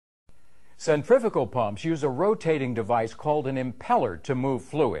Centrifugal pumps use a rotating device called an impeller to move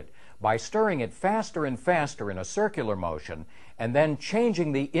fluid by stirring it faster and faster in a circular motion and then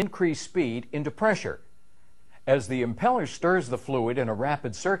changing the increased speed into pressure. As the impeller stirs the fluid in a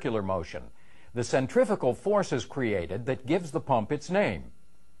rapid circular motion, the centrifugal force is created that gives the pump its name.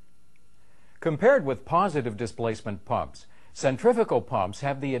 Compared with positive displacement pumps, centrifugal pumps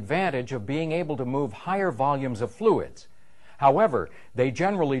have the advantage of being able to move higher volumes of fluids. However, they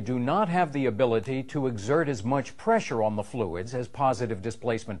generally do not have the ability to exert as much pressure on the fluids as positive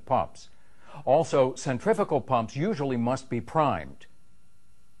displacement pumps. Also, centrifugal pumps usually must be primed.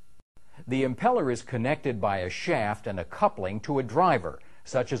 The impeller is connected by a shaft and a coupling to a driver,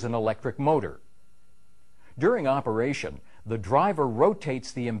 such as an electric motor. During operation, the driver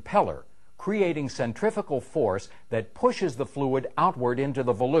rotates the impeller, creating centrifugal force that pushes the fluid outward into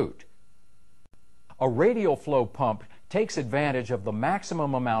the volute. A radial flow pump takes advantage of the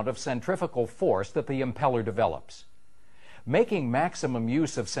maximum amount of centrifugal force that the impeller develops. Making maximum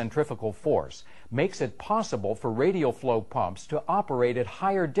use of centrifugal force makes it possible for radial flow pumps to operate at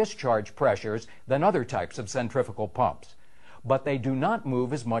higher discharge pressures than other types of centrifugal pumps, but they do not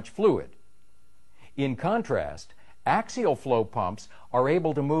move as much fluid. In contrast, axial flow pumps are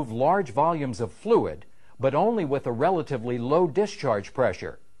able to move large volumes of fluid, but only with a relatively low discharge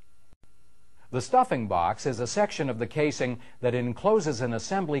pressure. The stuffing box is a section of the casing that encloses an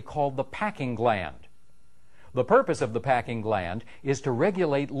assembly called the packing gland. The purpose of the packing gland is to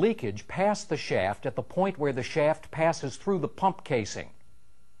regulate leakage past the shaft at the point where the shaft passes through the pump casing.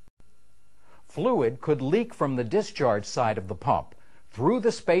 Fluid could leak from the discharge side of the pump, through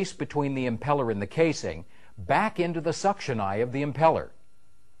the space between the impeller and the casing, back into the suction eye of the impeller.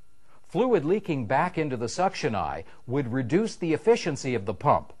 Fluid leaking back into the suction eye would reduce the efficiency of the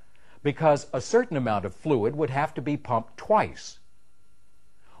pump, because a certain amount of fluid would have to be pumped twice.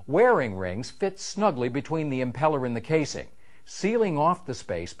 Wearing rings fit snugly between the impeller and the casing, sealing off the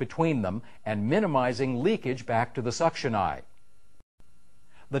space between them and minimizing leakage back to the suction eye.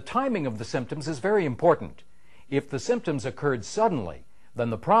 The timing of the symptoms is very important. If the symptoms occurred suddenly, then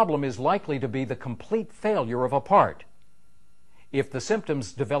the problem is likely to be the complete failure of a part. If the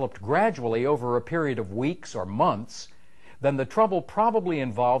symptoms developed gradually over a period of weeks or months, then the trouble probably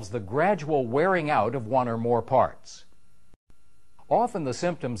involves the gradual wearing out of one or more parts. Often the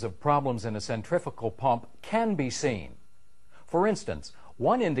symptoms of problems in a centrifugal pump can be seen. For instance,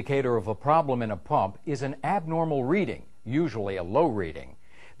 one indicator of a problem in a pump is an abnormal reading, usually a low reading,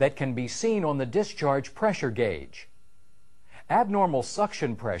 that can be seen on the discharge pressure gauge. Abnormal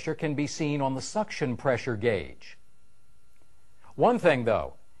suction pressure can be seen on the suction pressure gauge. One thing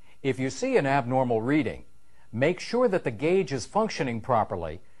though, if you see an abnormal reading, make sure that the gauge is functioning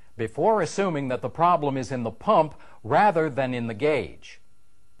properly before assuming that the problem is in the pump rather than in the gauge.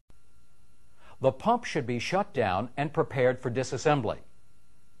 The pump should be shut down and prepared for disassembly.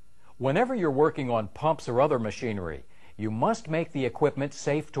 Whenever you're working on pumps or other machinery, you must make the equipment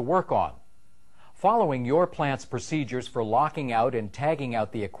safe to work on. Following your plant's procedures for locking out and tagging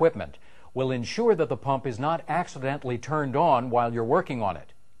out the equipment will ensure that the pump is not accidentally turned on while you're working on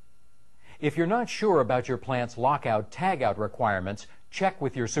it. If you're not sure about your plant's lockout-tagout requirements, check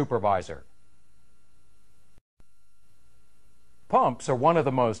with your supervisor. Pumps are one of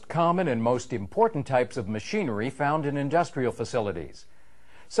the most common and most important types of machinery found in industrial facilities.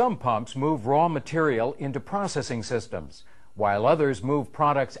 Some pumps move raw material into processing systems, while others move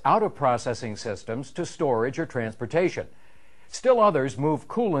products out of processing systems to storage or transportation. Still others move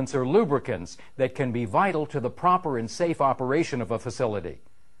coolants or lubricants that can be vital to the proper and safe operation of a facility.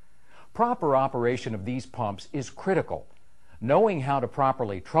 Proper operation of these pumps is critical. Knowing how to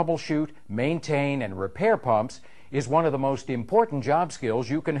properly troubleshoot, maintain, and repair pumps is one of the most important job skills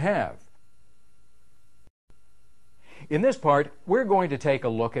you can have. In this part, we're going to take a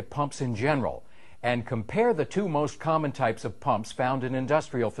look at pumps in general and compare the two most common types of pumps found in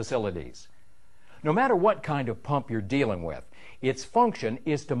industrial facilities. No matter what kind of pump you're dealing with, its function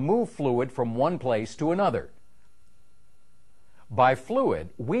is to move fluid from one place to another. By fluid,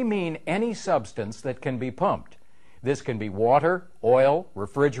 we mean any substance that can be pumped. This can be water, oil,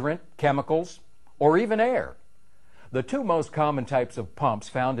 refrigerant, chemicals, or even air. The two most common types of pumps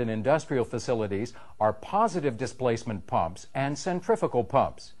found in industrial facilities are positive displacement pumps and centrifugal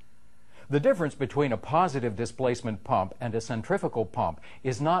pumps. The difference between a positive displacement pump and a centrifugal pump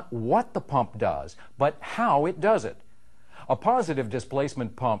is not what the pump does, but how it does it. A positive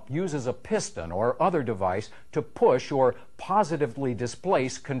displacement pump uses a piston or other device to push or positively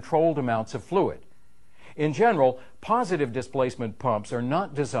displace controlled amounts of fluid. In general, positive displacement pumps are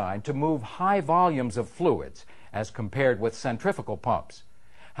not designed to move high volumes of fluids as compared with centrifugal pumps.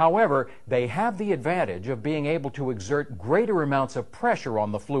 However, they have the advantage of being able to exert greater amounts of pressure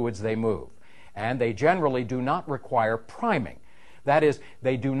on the fluids they move, and they generally do not require priming. That is,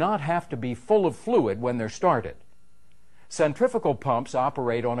 they do not have to be full of fluid when they're started. Centrifugal pumps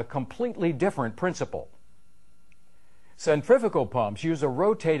operate on a completely different principle. Centrifugal pumps use a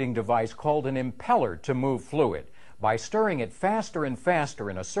rotating device called an impeller to move fluid by stirring it faster and faster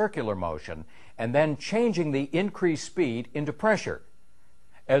in a circular motion and then changing the increased speed into pressure.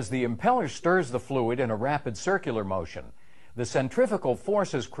 As the impeller stirs the fluid in a rapid circular motion, the centrifugal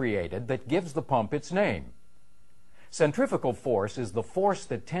force is created that gives the pump its name. Centrifugal force is the force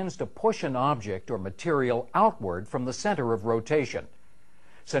that tends to push an object or material outward from the center of rotation.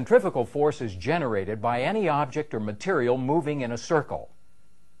 Centrifugal force is generated by any object or material moving in a circle.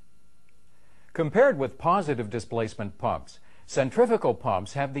 Compared with positive displacement pumps, centrifugal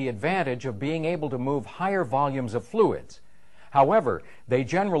pumps have the advantage of being able to move higher volumes of fluids. However, they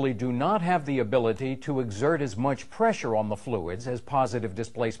generally do not have the ability to exert as much pressure on the fluids as positive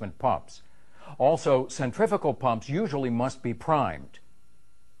displacement pumps. Also, centrifugal pumps usually must be primed.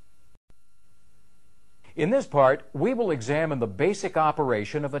 In this part, we will examine the basic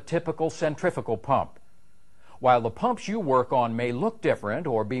operation of a typical centrifugal pump. While the pumps you work on may look different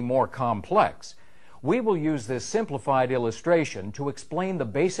or be more complex, we will use this simplified illustration to explain the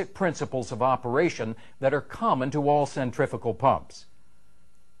basic principles of operation that are common to all centrifugal pumps.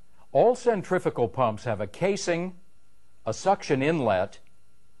 All centrifugal pumps have a casing, a suction inlet,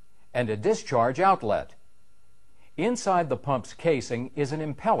 and a discharge outlet. Inside the pump's casing is an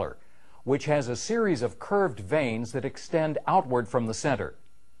impeller, which has a series of curved vanes that extend outward from the center.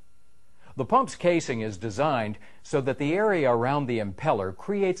 The pump's casing is designed so that the area around the impeller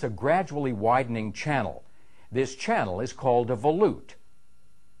creates a gradually widening channel. This channel is called a volute.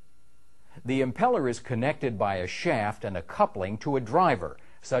 The impeller is connected by a shaft and a coupling to a driver,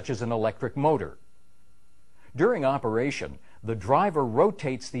 such as an electric motor. During operation, the driver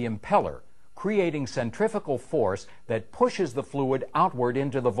rotates the impeller, creating centrifugal force that pushes the fluid outward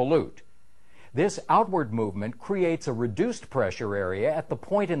into the volute. This outward movement creates a reduced pressure area at the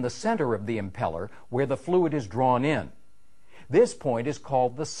point in the center of the impeller where the fluid is drawn in. This point is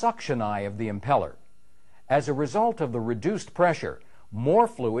called the suction eye of the impeller. As a result of the reduced pressure, more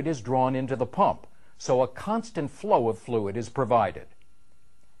fluid is drawn into the pump, so a constant flow of fluid is provided.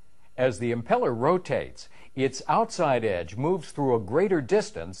 As the impeller rotates, its outside edge moves through a greater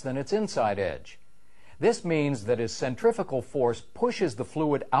distance than its inside edge. This means that as centrifugal force pushes the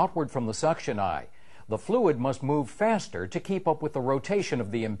fluid outward from the suction eye, the fluid must move faster to keep up with the rotation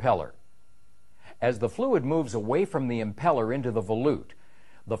of the impeller. As the fluid moves away from the impeller into the volute,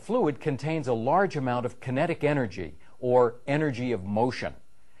 the fluid contains a large amount of kinetic energy, or energy of motion.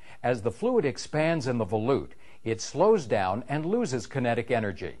 As the fluid expands in the volute, it slows down and loses kinetic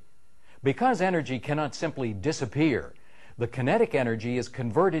energy. Because energy cannot simply disappear, the kinetic energy is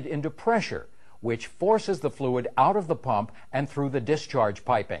converted into pressure, which forces the fluid out of the pump and through the discharge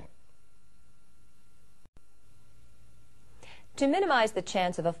piping. To minimize the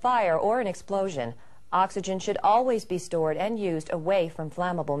chance of a fire or an explosion, oxygen should always be stored and used away from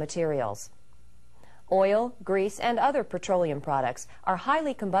flammable materials. Oil, grease, and other petroleum products are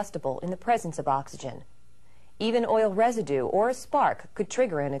highly combustible in the presence of oxygen. Even oil residue or a spark could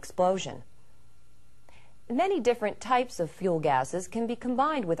trigger an explosion. Many different types of fuel gases can be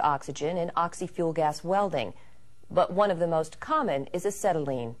combined with oxygen in oxy-fuel gas welding, but one of the most common is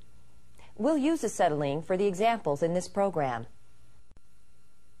acetylene. We'll use acetylene for the examples in this program.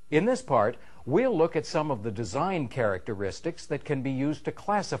 In this part, we'll look at some of the design characteristics that can be used to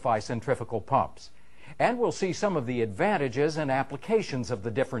classify centrifugal pumps, and we'll see some of the advantages and applications of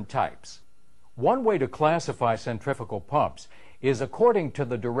the different types. One way to classify centrifugal pumps is according to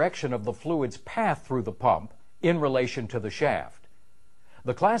the direction of the fluid's path through the pump in relation to the shaft.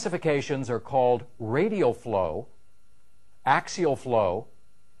 The classifications are called radial flow, axial flow,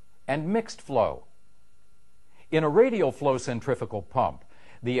 and mixed flow. In a radial flow centrifugal pump,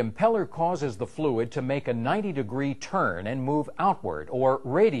 the impeller causes the fluid to make a 90-degree turn and move outward or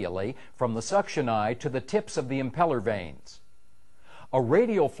radially from the suction eye to the tips of the impeller vanes. A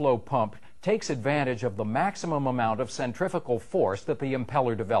radial flow pump takes advantage of the maximum amount of centrifugal force that the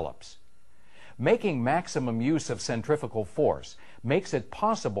impeller develops. Making maximum use of centrifugal force makes it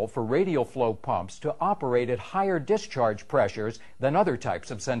possible for radial flow pumps to operate at higher discharge pressures than other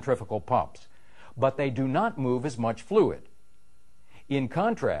types of centrifugal pumps, but they do not move as much fluid. In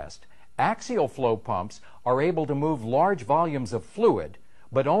contrast, axial flow pumps are able to move large volumes of fluid,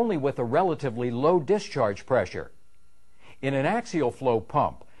 but only with a relatively low discharge pressure. In an axial flow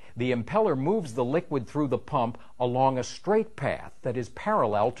pump, the impeller moves the liquid through the pump along a straight path that is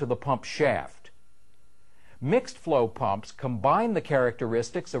parallel to the pump shaft. Mixed flow pumps combine the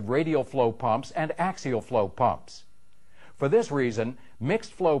characteristics of radial flow pumps and axial flow pumps. For this reason,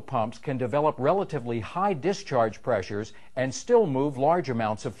 mixed flow pumps can develop relatively high discharge pressures and still move large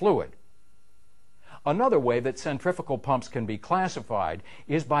amounts of fluid. Another way that centrifugal pumps can be classified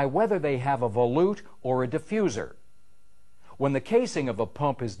is by whether they have a volute or a diffuser. When the casing of a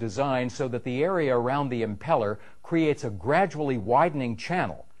pump is designed so that the area around the impeller creates a gradually widening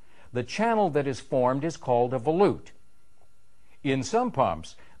channel, the channel that is formed is called a volute. In some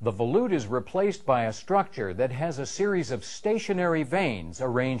pumps, the volute is replaced by a structure that has a series of stationary vanes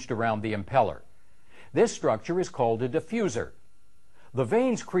arranged around the impeller. This structure is called a diffuser. The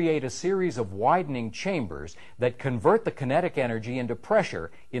vanes create a series of widening chambers that convert the kinetic energy into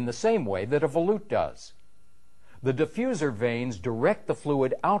pressure in the same way that a volute does. The diffuser vanes direct the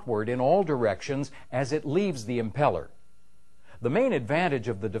fluid outward in all directions as it leaves the impeller. The main advantage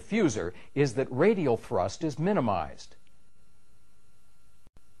of the diffuser is that radial thrust is minimized.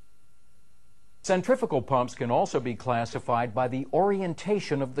 Centrifugal pumps can also be classified by the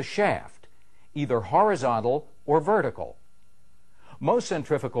orientation of the shaft, either horizontal or vertical. Most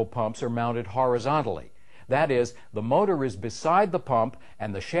centrifugal pumps are mounted horizontally. That is, the motor is beside the pump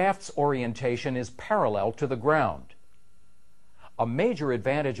and the shaft's orientation is parallel to the ground. A major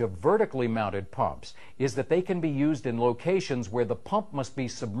advantage of vertically mounted pumps is that they can be used in locations where the pump must be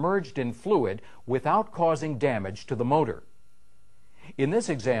submerged in fluid without causing damage to the motor. In this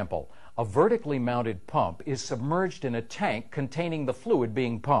example, a vertically mounted pump is submerged in a tank containing the fluid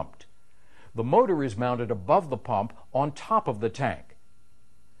being pumped. The motor is mounted above the pump on top of the tank.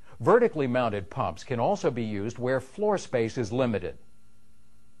 Vertically mounted pumps can also be used where floor space is limited.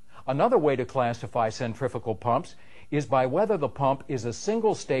 Another way to classify centrifugal pumps is by whether the pump is a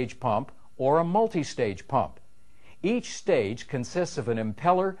single-stage pump or a multi-stage pump. Each stage consists of an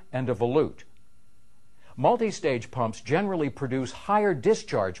impeller and a volute. Multi-stage pumps generally produce higher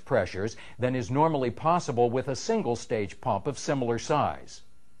discharge pressures than is normally possible with a single-stage pump of similar size.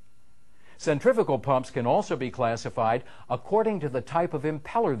 Centrifugal pumps can also be classified according to the type of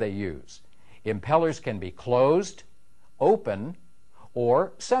impeller they use. Impellers can be closed, open,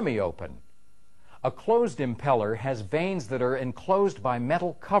 or semi-open. A closed impeller has vanes that are enclosed by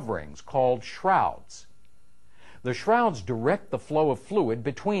metal coverings called shrouds. The shrouds direct the flow of fluid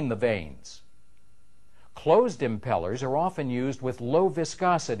between the vanes. Closed impellers are often used with low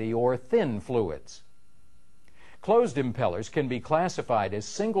viscosity or thin fluids. Closed impellers can be classified as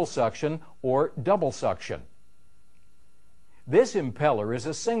single suction or double suction. This impeller is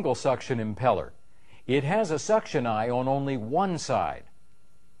a single suction impeller. It has a suction eye on only one side.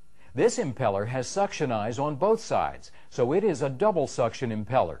 This impeller has suction eyes on both sides, so it is a double suction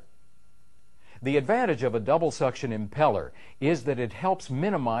impeller. The advantage of a double suction impeller is that it helps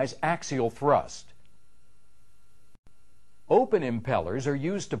minimize axial thrust. Open impellers are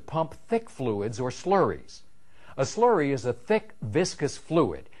used to pump thick fluids or slurries. A slurry is a thick, viscous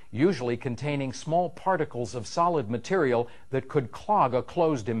fluid, usually containing small particles of solid material that could clog a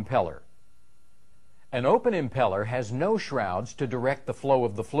closed impeller. An open impeller has no shrouds to direct the flow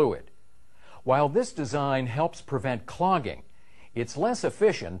of the fluid. While this design helps prevent clogging, it's less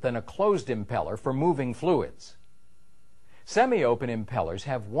efficient than a closed impeller for moving fluids. Semi-open impellers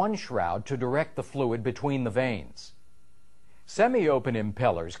have one shroud to direct the fluid between the vanes. Semi-open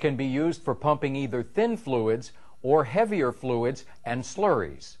impellers can be used for pumping either thin fluids or heavier fluids and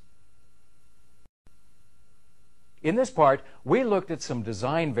slurries. In this part, we looked at some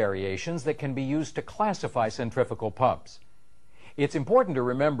design variations that can be used to classify centrifugal pumps. It's important to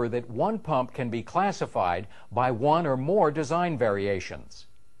remember that one pump can be classified by one or more design variations.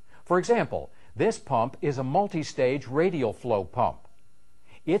 For example, this pump is a multi-stage radial flow pump.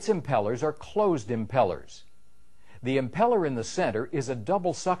 Its impellers are closed impellers. The impeller in the center is a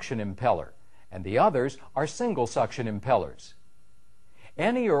double suction impeller, and the others are single suction impellers.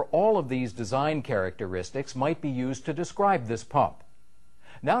 Any or all of these design characteristics might be used to describe this pump.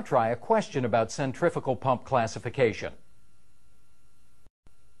 Now try a question about centrifugal pump classification.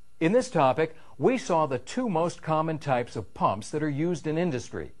 In this topic, we saw the two most common types of pumps that are used in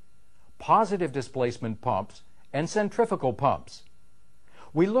industry: positive displacement pumps and centrifugal pumps.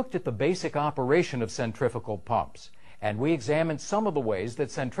 We looked at the basic operation of centrifugal pumps, and we examined some of the ways that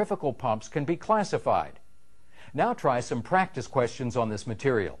centrifugal pumps can be classified. Now try some practice questions on this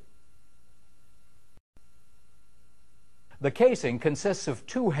material. The casing consists of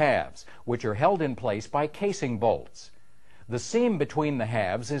two halves, which are held in place by casing bolts. The seam between the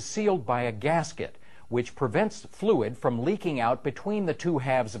halves is sealed by a gasket, which prevents fluid from leaking out between the two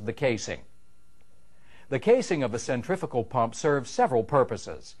halves of the casing. The casing of a centrifugal pump serves several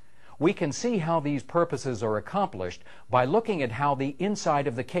purposes. We can see how these purposes are accomplished by looking at how the inside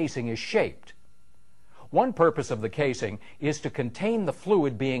of the casing is shaped. One purpose of the casing is to contain the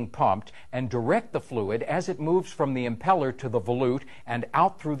fluid being pumped and direct the fluid as it moves from the impeller to the volute and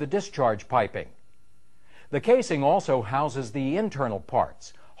out through the discharge piping. The casing also houses the internal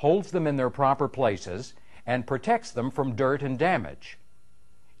parts, holds them in their proper places, and protects them from dirt and damage.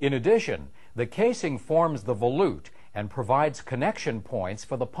 In addition, the casing forms the volute and provides connection points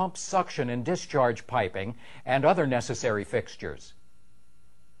for the pump's suction and discharge piping and other necessary fixtures.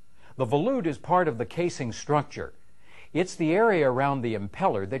 The volute is part of the casing structure. It's the area around the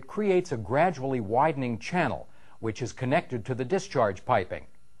impeller that creates a gradually widening channel, which is connected to the discharge piping.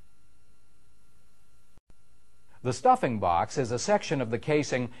 The stuffing box is a section of the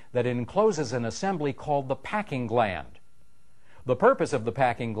casing that encloses an assembly called the packing gland. The purpose of the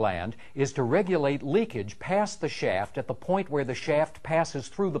packing gland is to regulate leakage past the shaft at the point where the shaft passes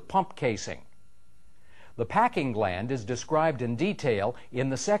through the pump casing. The packing gland is described in detail in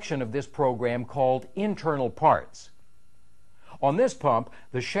the section of this program called Internal Parts. On this pump,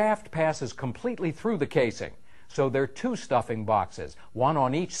 the shaft passes completely through the casing, so there are two stuffing boxes, one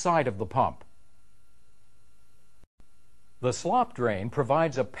on each side of the pump. The slop drain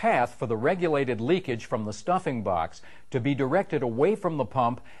provides a path for the regulated leakage from the stuffing box to be directed away from the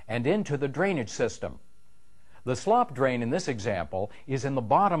pump and into the drainage system. The slop drain in this example is in the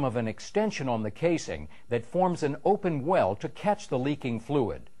bottom of an extension on the casing that forms an open well to catch the leaking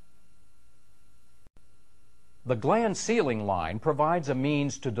fluid. The gland sealing line provides a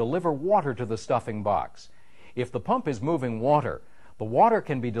means to deliver water to the stuffing box. If the pump is moving water, the water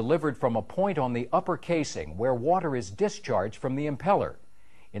can be delivered from a point on the upper casing where water is discharged from the impeller.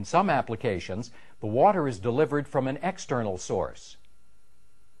 In some applications, the water is delivered from an external source.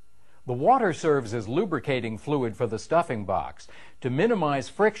 The water serves as lubricating fluid for the stuffing box to minimize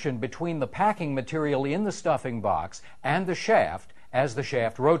friction between the packing material in the stuffing box and the shaft as the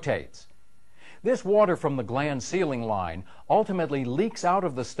shaft rotates. This water from the gland sealing line ultimately leaks out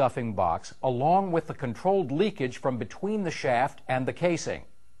of the stuffing box along with the controlled leakage from between the shaft and the casing.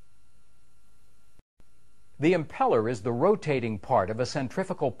 The impeller is the rotating part of a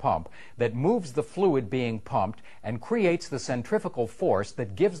centrifugal pump that moves the fluid being pumped and creates the centrifugal force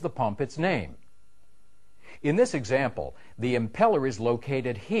that gives the pump its name. In this example, the impeller is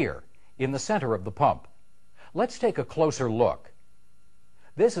located here, in the center of the pump. Let's take a closer look.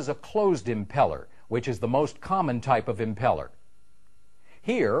 This is a closed impeller, which is the most common type of impeller.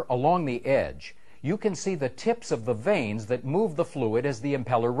 Here, along the edge, you can see the tips of the vanes that move the fluid as the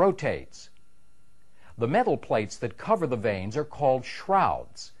impeller rotates. The metal plates that cover the vanes are called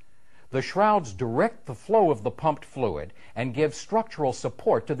shrouds. The shrouds direct the flow of the pumped fluid and give structural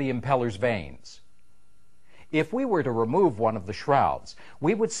support to the impeller's vanes. If we were to remove one of the shrouds,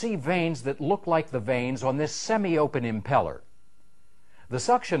 we would see vanes that look like the vanes on this semi-open impeller. The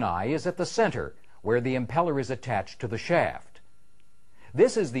suction eye is at the center, where the impeller is attached to the shaft.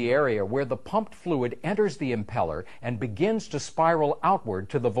 This is the area where the pumped fluid enters the impeller and begins to spiral outward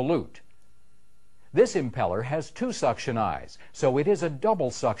to the volute. This impeller has two suction eyes, so it is a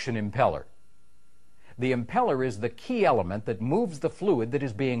double suction impeller. The impeller is the key element that moves the fluid that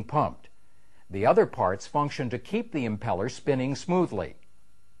is being pumped. The other parts function to keep the impeller spinning smoothly.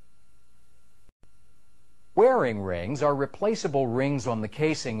 Wearing rings are replaceable rings on the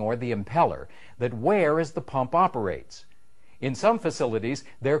casing or the impeller that wear as the pump operates. In some facilities,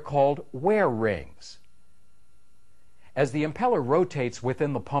 they're called wear rings. As the impeller rotates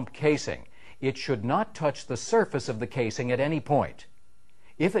within the pump casing, it should not touch the surface of the casing at any point.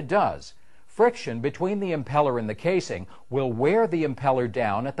 If it does, friction between the impeller and the casing will wear the impeller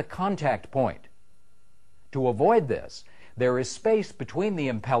down at the contact point. To avoid this, there is space between the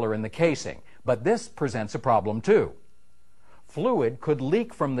impeller and the casing, but this presents a problem too. Fluid could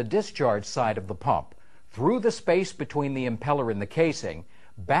leak from the discharge side of the pump, through the space between the impeller and the casing,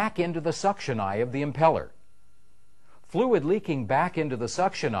 back into the suction eye of the impeller. Fluid leaking back into the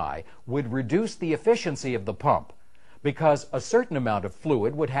suction eye would reduce the efficiency of the pump, because a certain amount of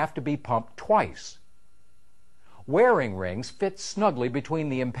fluid would have to be pumped twice. Wearing rings fit snugly between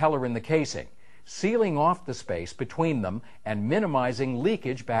the impeller and the casing, sealing off the space between them and minimizing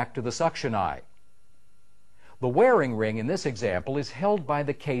leakage back to the suction eye. The wearing ring in this example is held by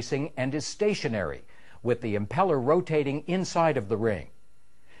the casing and is stationary, with the impeller rotating inside of the ring.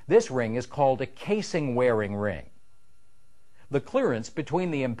 This ring is called a casing wearing ring. The clearance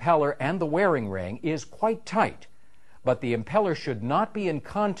between the impeller and the wearing ring is quite tight, but the impeller should not be in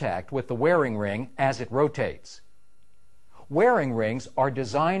contact with the wearing ring as it rotates. Wearing rings are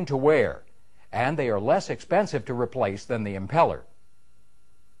designed to wear, and they are less expensive to replace than the impeller.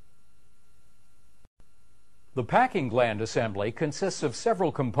 The packing gland assembly consists of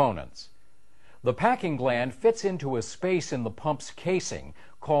several components. The packing gland fits into a space in the pump's casing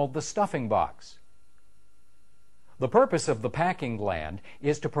called the stuffing box. The purpose of the packing gland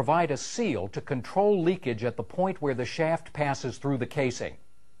is to provide a seal to control leakage at the point where the shaft passes through the casing.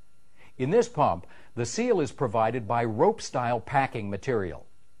 In this pump, the seal is provided by rope-style packing material.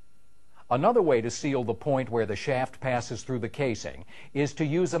 Another way to seal the point where the shaft passes through the casing is to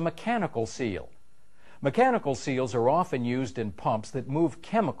use a mechanical seal. Mechanical seals are often used in pumps that move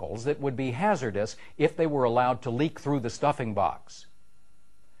chemicals that would be hazardous if they were allowed to leak through the stuffing box.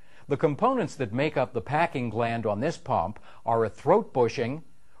 The components that make up the packing gland on this pump are a throat bushing,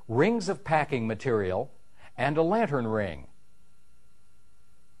 rings of packing material, and a lantern ring.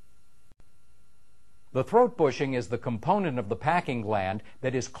 The throat bushing is the component of the packing gland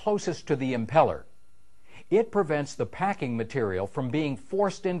that is closest to the impeller. It prevents the packing material from being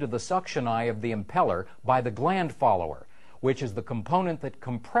forced into the suction eye of the impeller by the gland follower, which is the component that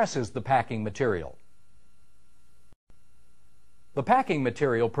compresses the packing material. The packing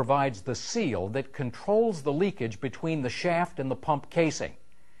material provides the seal that controls the leakage between the shaft and the pump casing.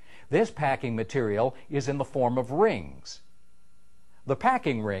 This packing material is in the form of rings. The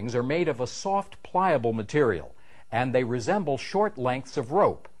packing rings are made of a soft, pliable material, and they resemble short lengths of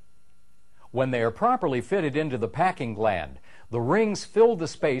rope. When they are properly fitted into the packing gland, the rings fill the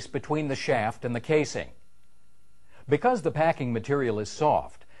space between the shaft and the casing. Because the packing material is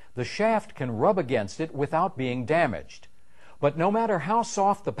soft, the shaft can rub against it without being damaged. But no matter how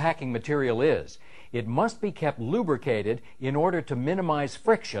soft the packing material is, it must be kept lubricated in order to minimize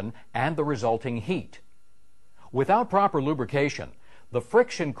friction and the resulting heat. Without proper lubrication, the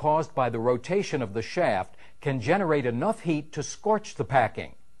friction caused by the rotation of the shaft can generate enough heat to scorch the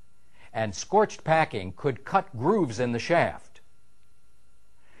packing, and scorched packing could cut grooves in the shaft.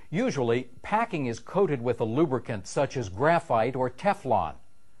 Usually, packing is coated with a lubricant such as graphite or Teflon,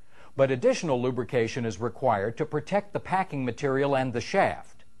 but additional lubrication is required to protect the packing material and the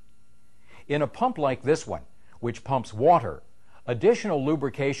shaft. In a pump like this one, which pumps water, additional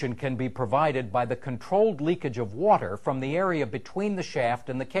lubrication can be provided by the controlled leakage of water from the area between the shaft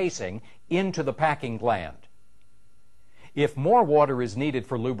and the casing into the packing gland. If more water is needed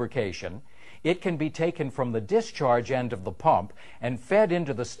for lubrication, it can be taken from the discharge end of the pump and fed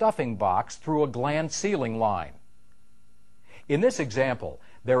into the stuffing box through a gland sealing line. In this example,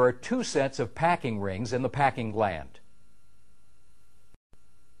 there are 2 sets of packing rings in the packing gland.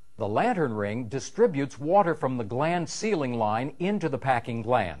 The lantern ring distributes water from the gland sealing line into the packing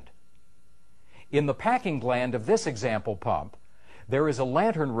gland. In the packing gland of this example pump, there is a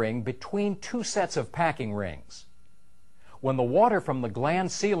lantern ring between 2 sets of packing rings. When the water from the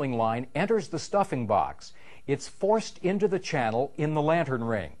gland sealing line enters the stuffing box, it's forced into the channel in the lantern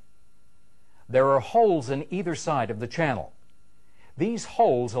ring. There are holes in either side of the channel. These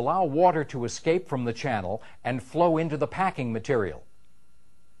holes allow water to escape from the channel and flow into the packing material.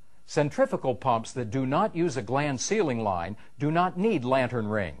 Centrifugal pumps that do not use a gland sealing line do not need lantern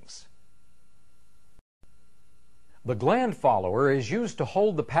rings. The gland follower is used to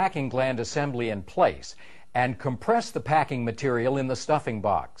hold the packing gland assembly in place and compress the packing material in the stuffing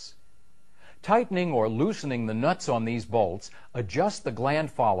box. Tightening or loosening the nuts on these bolts adjust the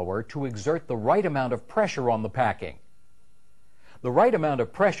gland follower to exert the right amount of pressure on the packing. The right amount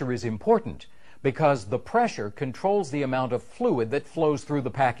of pressure is important because the pressure controls the amount of fluid that flows through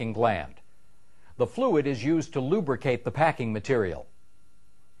the packing gland. The fluid is used to lubricate the packing material.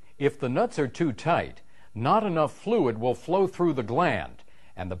 If the nuts are too tight, not enough fluid will flow through the gland,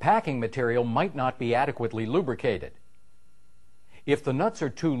 and the packing material might not be adequately lubricated. If the nuts are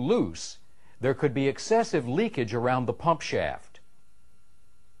too loose, there could be excessive leakage around the pump shaft.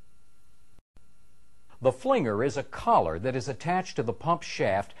 The flinger is a collar that is attached to the pump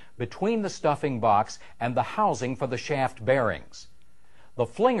shaft between the stuffing box and the housing for the shaft bearings. The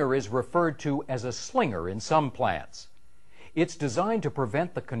flinger is referred to as a slinger in some plants. It's designed to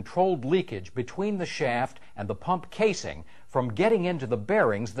prevent the controlled leakage between the shaft and the pump casing from getting into the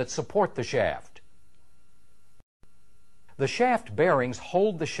bearings that support the shaft. The shaft bearings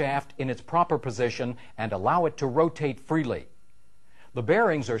hold the shaft in its proper position and allow it to rotate freely. The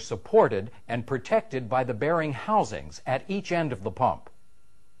bearings are supported and protected by the bearing housings at each end of the pump.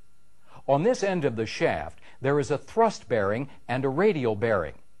 On this end of the shaft, there is a thrust bearing and a radial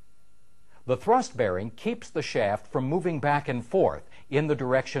bearing. The thrust bearing keeps the shaft from moving back and forth in the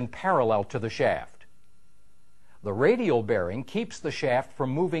direction parallel to the shaft. The radial bearing keeps the shaft from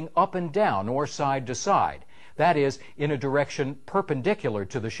moving up and down or side to side, that is, in a direction perpendicular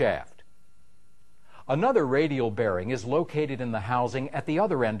to the shaft. Another radial bearing is located in the housing at the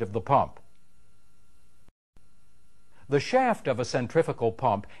other end of the pump. The shaft of a centrifugal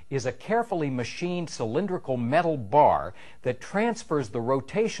pump is a carefully machined cylindrical metal bar that transfers the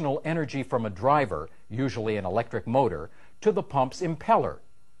rotational energy from a driver, usually an electric motor, to the pump's impeller.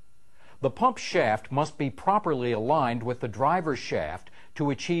 The pump shaft must be properly aligned with the driver's shaft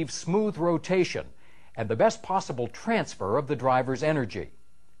to achieve smooth rotation and the best possible transfer of the driver's energy.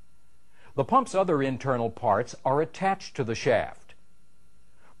 The pump's other internal parts are attached to the shaft.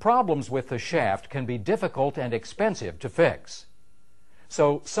 Problems with the shaft can be difficult and expensive to fix.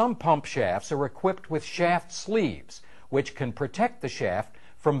 So some pump shafts are equipped with shaft sleeves, which can protect the shaft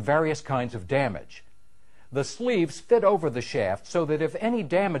from various kinds of damage. The sleeves fit over the shaft so that if any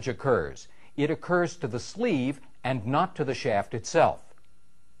damage occurs, it occurs to the sleeve and not to the shaft itself.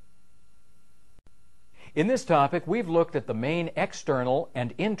 In this topic, we've looked at the main external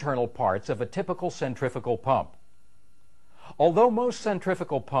and internal parts of a typical centrifugal pump. Although most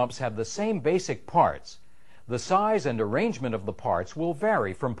centrifugal pumps have the same basic parts, the size and arrangement of the parts will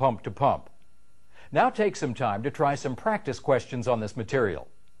vary from pump to pump. Now take some time to try some practice questions on this material.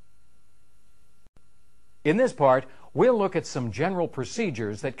 In this part, we'll look at some general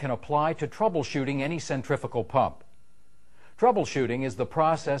procedures that can apply to troubleshooting any centrifugal pump. Troubleshooting is the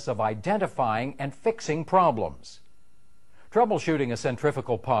process of identifying and fixing problems. Troubleshooting a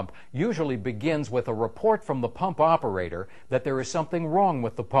centrifugal pump usually begins with a report from the pump operator that there is something wrong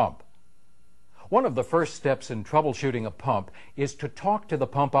with the pump. One of the first steps in troubleshooting a pump is to talk to the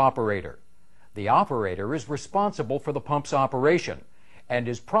pump operator. The operator is responsible for the pump's operation and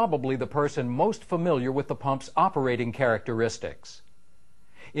is probably the person most familiar with the pump's operating characteristics.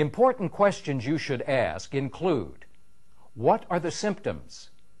 Important questions you should ask include: what are the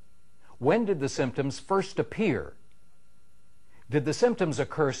symptoms? When did the symptoms first appear? Did the symptoms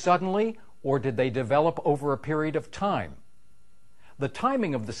occur suddenly, or did they develop over a period of time? The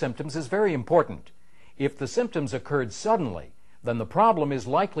timing of the symptoms is very important. If the symptoms occurred suddenly, then the problem is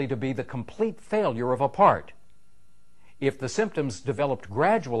likely to be the complete failure of a part. If the symptoms developed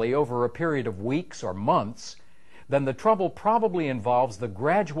gradually over a period of weeks or months, then the trouble probably involves the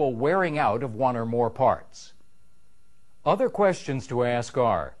gradual wearing out of one or more parts. Other questions to ask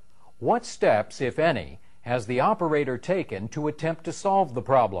are: what steps, if any, has the operator taken to attempt to solve the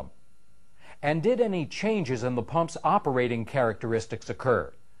problem? And did any changes in the pump's operating characteristics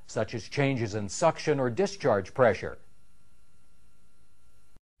occur, such as changes in suction or discharge pressure?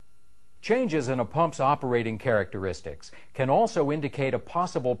 Changes in a pump's operating characteristics can also indicate a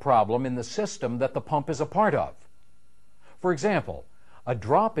possible problem in the system that the pump is a part of. For example, a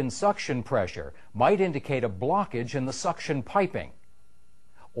drop in suction pressure might indicate a blockage in the suction piping,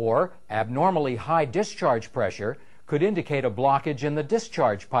 or abnormally high discharge pressure could indicate a blockage in the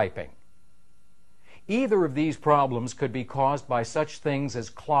discharge piping. Either of these problems could be caused by such things as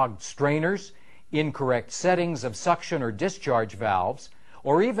clogged strainers, incorrect settings of suction or discharge valves,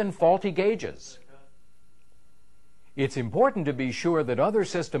 or even faulty gauges. It's important to be sure that other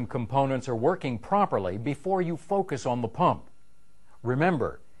system components are working properly before you focus on the pump.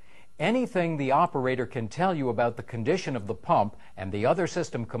 Remember, anything the operator can tell you about the condition of the pump and the other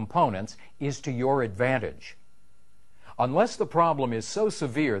system components is to your advantage. Unless the problem is so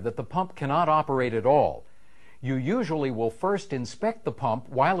severe that the pump cannot operate at all, you usually will first inspect the pump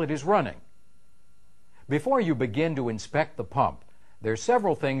while it is running. Before you begin to inspect the pump, there are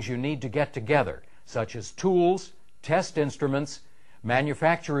several things you need to get together, such as tools, test instruments,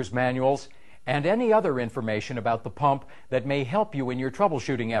 manufacturer's manuals, and any other information about the pump that may help you in your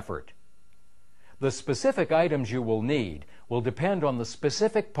troubleshooting effort. The specific items you will need will depend on the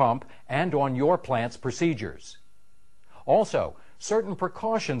specific pump and on your plant's procedures. Also, certain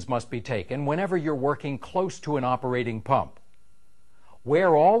precautions must be taken whenever you're working close to an operating pump.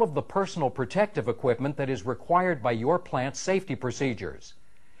 Wear all of the personal protective equipment that is required by your plant's safety procedures.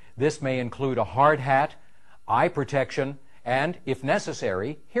 This may include a hard hat, eye protection, and, if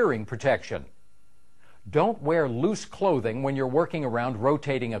necessary, hearing protection. Don't wear loose clothing when you're working around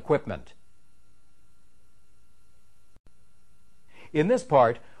rotating equipment. In this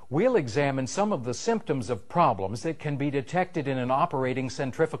part, we'll examine some of the symptoms of problems that can be detected in an operating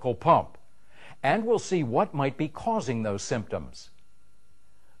centrifugal pump, and we'll see what might be causing those symptoms.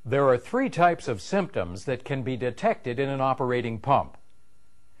 There are three types of symptoms that can be detected in an operating pump: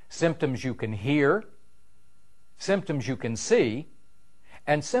 symptoms you can hear, symptoms you can see,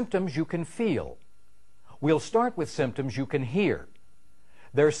 and symptoms you can feel. We'll start with symptoms you can hear.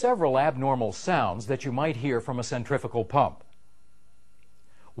 There are several abnormal sounds that you might hear from a centrifugal pump.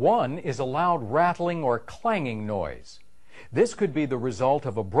 One is a loud rattling or clanging noise. This could be the result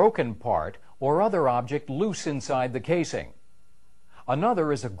of a broken part or other object loose inside the casing.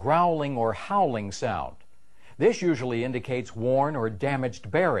 Another is a growling or howling sound. This usually indicates worn or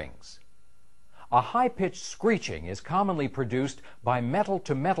damaged bearings. A high-pitched screeching is commonly produced by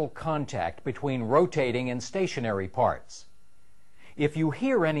metal-to-metal contact between rotating and stationary parts. If you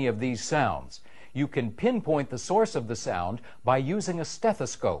hear any of these sounds, you can pinpoint the source of the sound by using a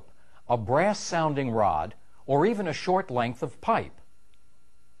stethoscope, a brass sounding rod, or even a short length of pipe.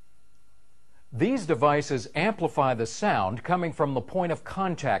 These devices amplify the sound coming from the point of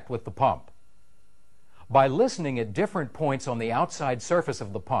contact with the pump. By listening at different points on the outside surface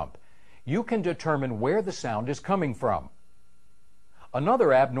of the pump, you can determine where the sound is coming from.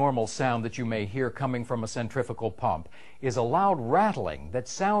 Another abnormal sound that you may hear coming from a centrifugal pump is a loud rattling that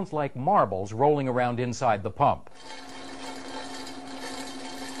sounds like marbles rolling around inside the pump.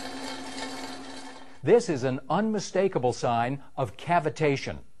 This is an unmistakable sign of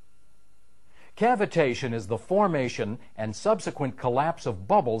cavitation. Cavitation is the formation and subsequent collapse of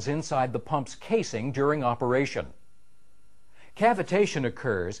bubbles inside the pump's casing during operation. Cavitation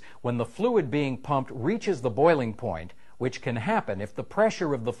occurs when the fluid being pumped reaches the boiling point, which can happen if the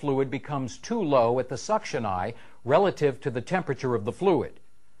pressure of the fluid becomes too low at the suction eye relative to the temperature of the fluid.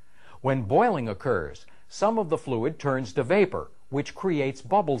 When boiling occurs, some of the fluid turns to vapor, which creates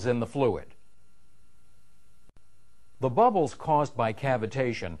bubbles in the fluid. The bubbles caused by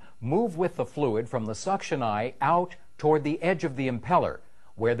cavitation move with the fluid from the suction eye out toward the edge of the impeller,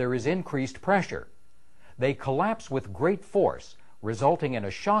 where there is increased pressure. They collapse with great force, resulting in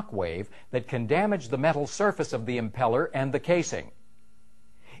a shock wave that can damage the metal surface of the impeller and the casing.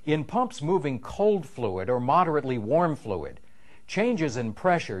 In pumps moving cold fluid or moderately warm fluid, changes in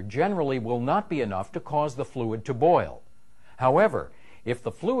pressure generally will not be enough to cause the fluid to boil. However, if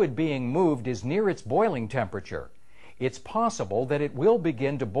the fluid being moved is near its boiling temperature, it's possible that it will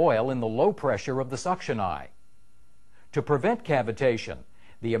begin to boil in the low pressure of the suction eye. To prevent cavitation,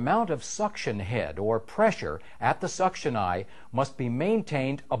 the amount of suction head or pressure at the suction eye must be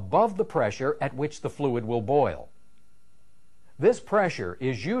maintained above the pressure at which the fluid will boil. This pressure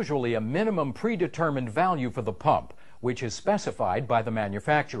is usually a minimum predetermined value for the pump, which is specified by the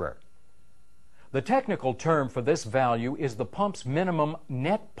manufacturer. The technical term for this value is the pump's minimum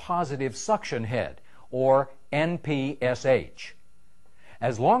net positive suction head, or NPSH.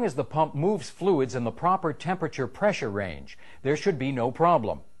 As long as the pump moves fluids in the proper temperature pressure range, there should be no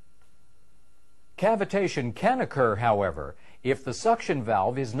problem. Cavitation can occur, however, if the suction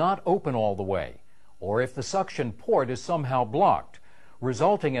valve is not open all the way, or if the suction port is somehow blocked,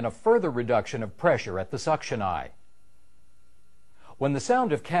 resulting in a further reduction of pressure at the suction eye. When the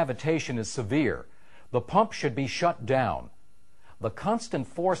sound of cavitation is severe, the pump should be shut down. The constant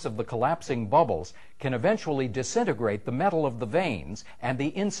force of the collapsing bubbles can eventually disintegrate the metal of the vanes and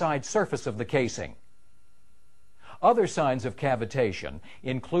the inside surface of the casing. Other signs of cavitation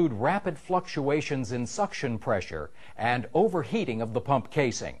include rapid fluctuations in suction pressure and overheating of the pump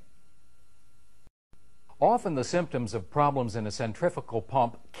casing. Often the symptoms of problems in a centrifugal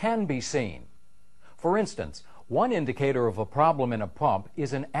pump can be seen. For instance, one indicator of a problem in a pump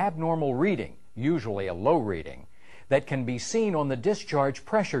is an abnormal reading, usually a low reading, that can be seen on the discharge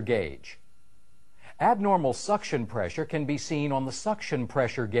pressure gauge. Abnormal suction pressure can be seen on the suction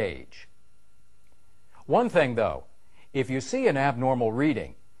pressure gauge. One thing though, if you see an abnormal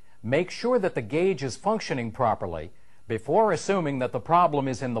reading, make sure that the gauge is functioning properly before assuming that the problem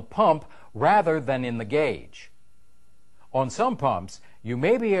is in the pump rather than in the gauge. On some pumps, you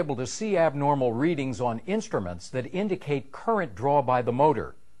may be able to see abnormal readings on instruments that indicate current draw by the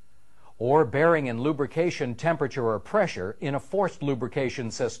motor, or bearing and lubrication temperature or pressure in a forced lubrication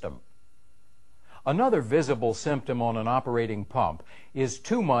system. Another visible symptom on an operating pump is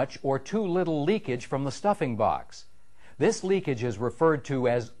too much or too little leakage from the stuffing box. This leakage is referred to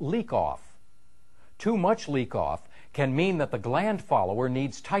as leak-off. Too much leak-off can mean that the gland follower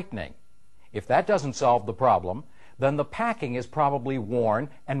needs tightening. If that doesn't solve the problem, then the packing is probably worn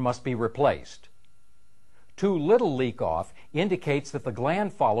and must be replaced. Too little leak-off indicates that the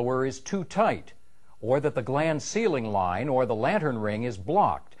gland follower is too tight, or that the gland sealing line or the lantern ring is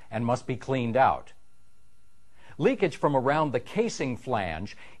blocked and must be cleaned out. Leakage from around the casing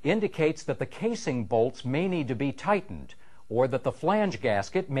flange indicates that the casing bolts may need to be tightened, or that the flange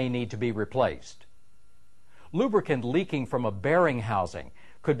gasket may need to be replaced. Lubricant leaking from a bearing housing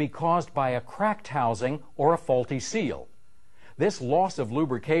could be caused by a cracked housing or a faulty seal. This loss of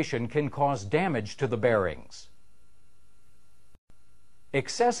lubrication can cause damage to the bearings.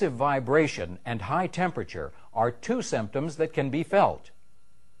 Excessive vibration and high temperature are two symptoms that can be felt.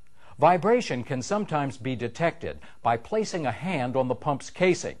 Vibration can sometimes be detected by placing a hand on the pump's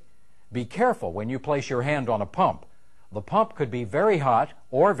casing. Be careful when you place your hand on a pump. The pump could be very hot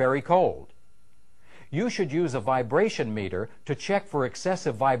or very cold. You should use a vibration meter to check for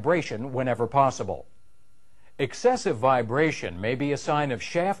excessive vibration whenever possible. Excessive vibration may be a sign of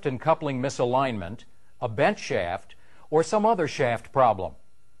shaft and coupling misalignment, a bent shaft, or some other shaft problem.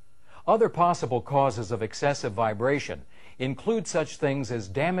 Other possible causes of excessive vibration include such things as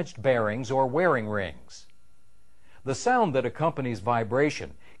damaged bearings or wearing rings. The sound that accompanies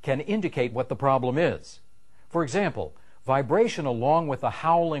vibration can indicate what the problem is. For example, vibration along with a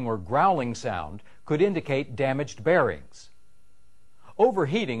howling or growling sound could indicate damaged bearings.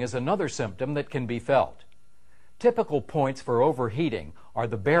 Overheating is another symptom that can be felt. Typical points for overheating are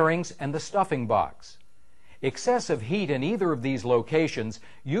the bearings and the stuffing box. Excessive heat in either of these locations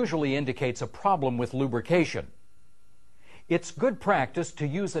usually indicates a problem with lubrication. It's good practice to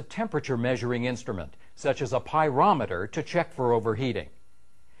use a temperature measuring instrument, such as a pyrometer, to check for overheating.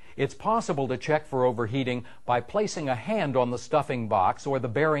 It's possible to check for overheating by placing a hand on the stuffing box or the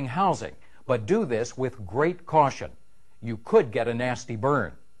bearing housing, but do this with great caution. You could get a nasty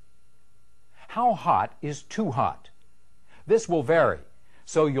burn. How hot is too hot? This will vary,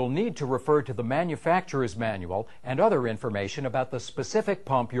 so you'll need to refer to the manufacturer's manual and other information about the specific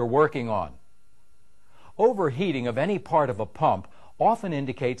pump you're working on. Overheating of any part of a pump often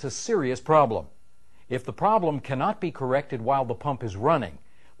indicates a serious problem. If the problem cannot be corrected while the pump is running,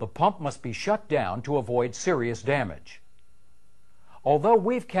 the pump must be shut down to avoid serious damage. Although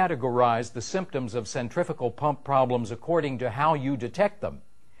we've categorized the symptoms of centrifugal pump problems according to how you detect them,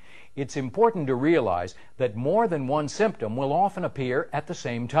 it's important to realize that more than one symptom will often appear at the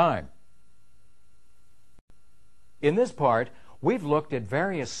same time. In this part, we've looked at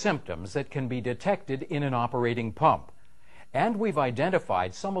various symptoms that can be detected in an operating pump, and we've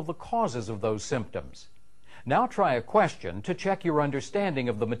identified some of the causes of those symptoms. Now try a question to check your understanding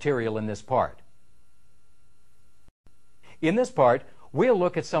of the material in this part. In this part, we'll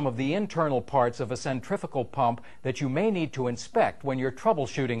look at some of the internal parts of a centrifugal pump that you may need to inspect when you're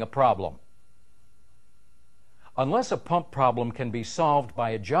troubleshooting a problem. Unless a pump problem can be solved by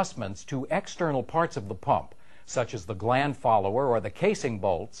adjustments to external parts of the pump, such as the gland follower or the casing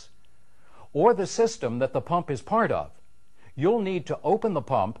bolts, or the system that the pump is part of, you'll need to open the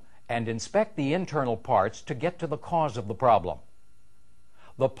pump and inspect the internal parts to get to the cause of the problem.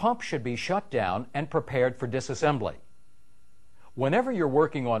 The pump should be shut down and prepared for disassembly. Whenever you're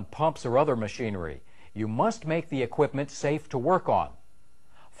working on pumps or other machinery, you must make the equipment safe to work on.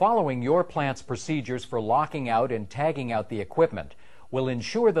 Following your plant's procedures for locking out and tagging out the equipment will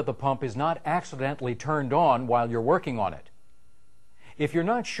ensure that the pump is not accidentally turned on while you're working on it. If you're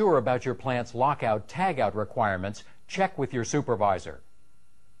not sure about your plant's lockout-tagout requirements, check with your supervisor.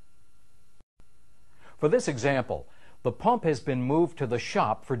 For this example, the pump has been moved to the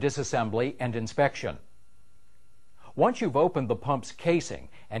shop for disassembly and inspection. Once you've opened the pump's casing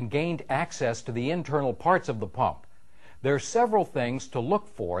and gained access to the internal parts of the pump, there are several things to look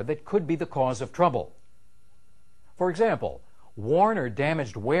for that could be the cause of trouble. For example, worn or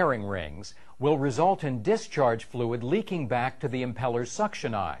damaged wearing rings will result in discharge fluid leaking back to the impeller's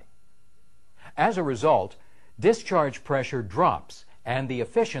suction eye. As a result, discharge pressure drops and the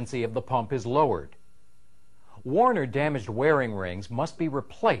efficiency of the pump is lowered. Worn or damaged wearing rings must be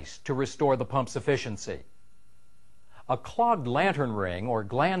replaced to restore the pump's efficiency. A clogged lantern ring or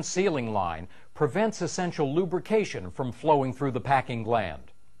gland sealing line prevents essential lubrication from flowing through the packing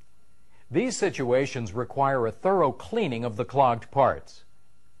gland. These situations require a thorough cleaning of the clogged parts.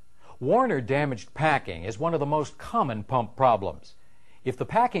 Worn or damaged packing is one of the most common pump problems. If the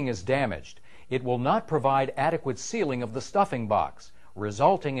packing is damaged, it will not provide adequate sealing of the stuffing box,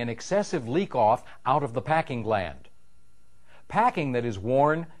 resulting in excessive leak-off out of the packing gland. Packing that is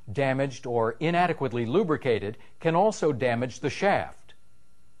worn, damaged, or inadequately lubricated can also damage the shaft.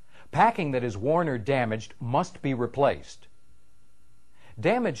 Packing that is worn or damaged must be replaced.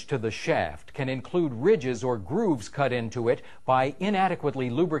 Damage to the shaft can include ridges or grooves cut into it by inadequately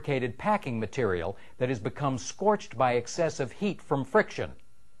lubricated packing material that has become scorched by excessive heat from friction.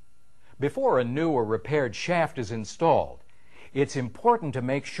 Before a new or repaired shaft is installed, it's important to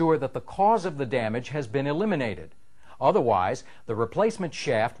make sure that the cause of the damage has been eliminated. Otherwise, the replacement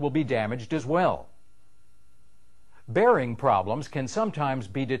shaft will be damaged as well. Bearing problems can sometimes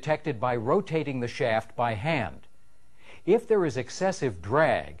be detected by rotating the shaft by hand. If there is excessive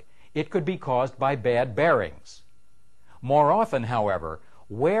drag, it could be caused by bad bearings. More often, however,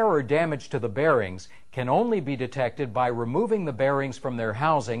 wear or damage to the bearings can only be detected by removing the bearings from their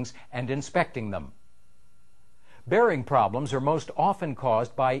housings and inspecting them. Bearing problems are most often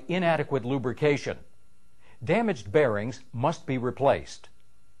caused by inadequate lubrication. Damaged bearings must be replaced.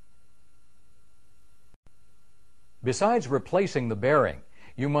 Besides replacing the bearing,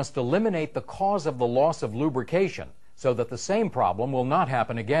 you must eliminate the cause of the loss of lubrication so that the same problem will not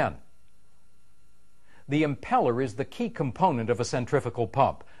happen again. The impeller is the key component of a centrifugal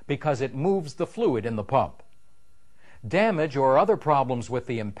pump because it moves the fluid in the pump. Damage or other problems with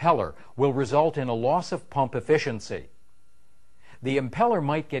the impeller will result in a loss of pump efficiency. The impeller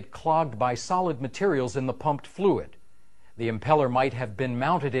might get clogged by solid materials in the pumped fluid. The impeller might have been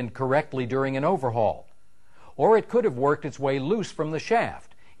mounted incorrectly during an overhaul. Or it could have worked its way loose from the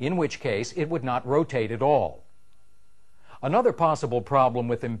shaft, in which case it would not rotate at all. Another possible problem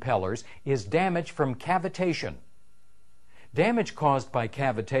with impellers is damage from cavitation. Damage caused by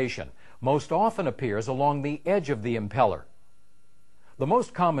cavitation most often appears along the edge of the impeller. The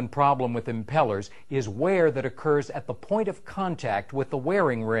most common problem with impellers is wear that occurs at the point of contact with the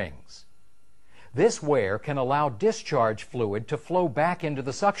wearing rings. This wear can allow discharge fluid to flow back into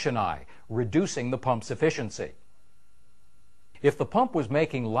the suction eye, reducing the pump's efficiency. If the pump was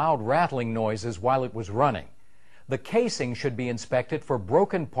making loud rattling noises while it was running, the casing should be inspected for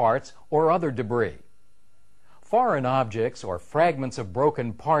broken parts or other debris. Foreign objects or fragments of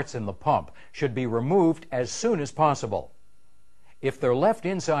broken parts in the pump should be removed as soon as possible. If they're left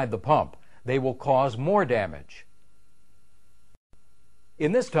inside the pump, they will cause more damage.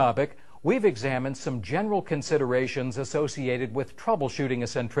 In this topic, we've examined some general considerations associated with troubleshooting a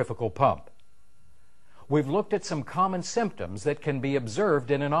centrifugal pump. We've looked at some common symptoms that can be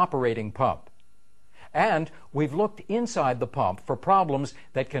observed in an operating pump. And we've looked inside the pump for problems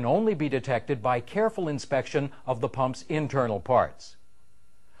that can only be detected by careful inspection of the pump's internal parts.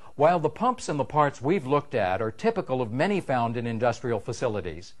 While the pumps and the parts we've looked at are typical of many found in industrial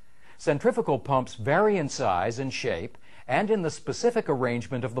facilities, centrifugal pumps vary in size and shape and in the specific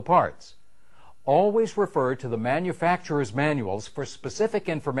arrangement of the parts. Always refer to the manufacturer's manuals for specific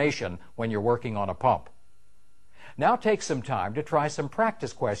information when you're working on a pump. Now take some time to try some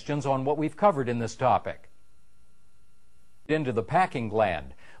practice questions on what we've covered in this topic. Into the packing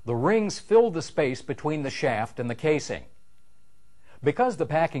gland, the rings fill the space between the shaft and the casing. Because the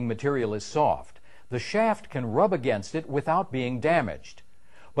packing material is soft, the shaft can rub against it without being damaged.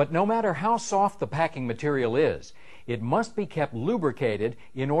 But no matter how soft the packing material is, it must be kept lubricated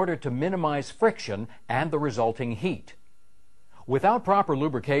in order to minimize friction and the resulting heat. Without proper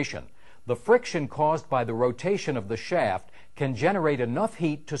lubrication, the friction caused by the rotation of the shaft can generate enough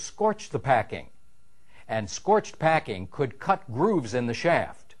heat to scorch the packing, and scorched packing could cut grooves in the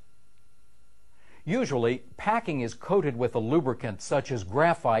shaft. Usually, packing is coated with a lubricant such as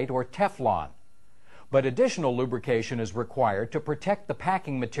graphite or Teflon, but additional lubrication is required to protect the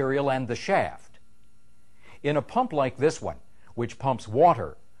packing material and the shaft. In a pump like this one, which pumps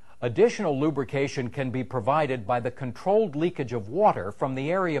water, additional lubrication can be provided by the controlled leakage of water from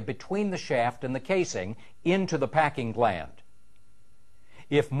the area between the shaft and the casing into the packing gland.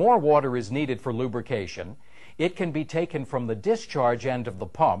 If more water is needed for lubrication, it can be taken from the discharge end of the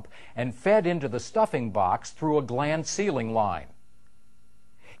pump and fed into the stuffing box through a gland sealing line.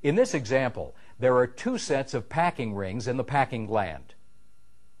 In this example, there are 2 sets of packing rings in the packing gland.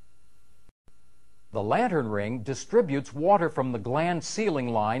 The lantern ring distributes water from the gland sealing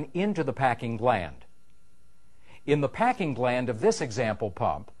line into the packing gland. In the packing gland of this example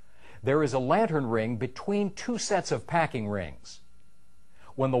pump, there is a lantern ring between 2 sets of packing rings.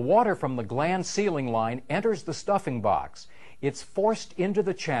 When the water from the gland sealing line enters the stuffing box, it's forced into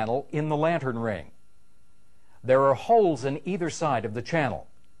the channel in the lantern ring. There are holes in either side of the channel.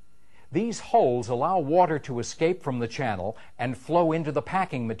 These holes allow water to escape from the channel and flow into the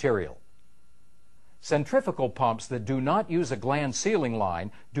packing material. Centrifugal pumps that do not use a gland sealing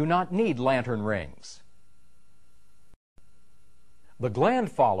line do not need lantern rings. The gland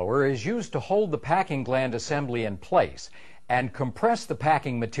follower is used to hold the packing gland assembly in place and compress the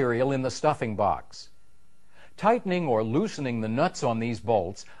packing material in the stuffing box. Tightening or loosening the nuts on these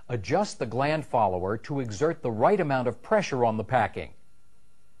bolts adjust the gland follower to exert the right amount of pressure on the packing.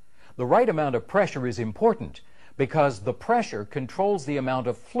 The right amount of pressure is important because the pressure controls the amount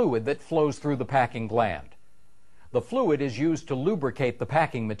of fluid that flows through the packing gland. The fluid is used to lubricate the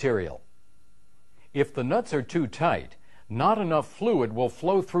packing material. If the nuts are too tight, not enough fluid will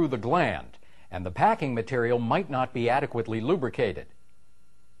flow through the gland, and the packing material might not be adequately lubricated.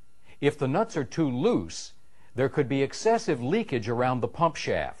 If the nuts are too loose, there could be excessive leakage around the pump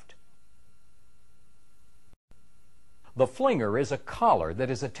shaft. The flinger is a collar that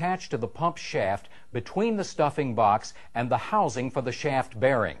is attached to the pump shaft between the stuffing box and the housing for the shaft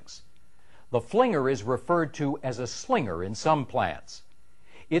bearings. The flinger is referred to as a slinger in some plants.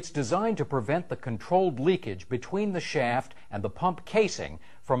 It's designed to prevent the controlled leakage between the shaft and the pump casing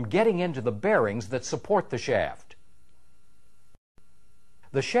from getting into the bearings that support the shaft.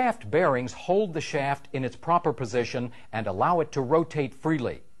 The shaft bearings hold the shaft in its proper position and allow it to rotate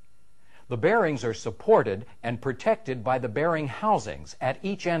freely. The bearings are supported and protected by the bearing housings at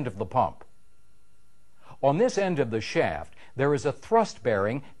each end of the pump. On this end of the shaft, there is a thrust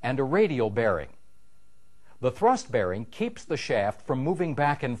bearing and a radial bearing. The thrust bearing keeps the shaft from moving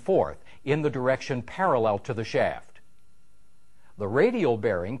back and forth in the direction parallel to the shaft. The radial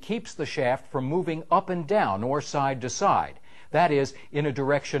bearing keeps the shaft from moving up and down or side to side, that is, in a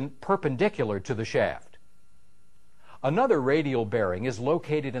direction perpendicular to the shaft. Another radial bearing is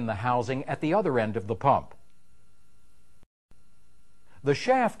located in the housing at the other end of the pump. The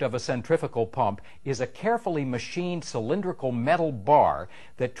shaft of a centrifugal pump is a carefully machined cylindrical metal bar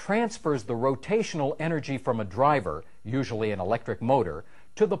that transfers the rotational energy from a driver, usually an electric motor,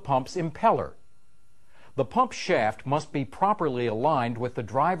 to the pump's impeller. The pump shaft must be properly aligned with the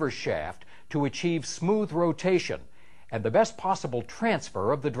driver's shaft to achieve smooth rotation and the best possible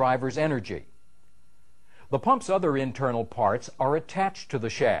transfer of the driver's energy. The pump's other internal parts are attached to the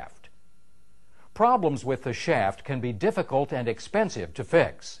shaft. Problems with the shaft can be difficult and expensive to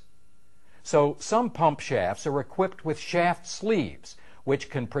fix. So some pump shafts are equipped with shaft sleeves, which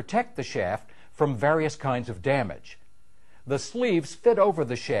can protect the shaft from various kinds of damage. The sleeves fit over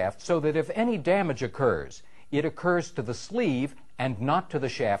the shaft so that if any damage occurs, it occurs to the sleeve and not to the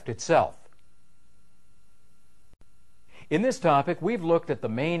shaft itself. In this topic, we've looked at the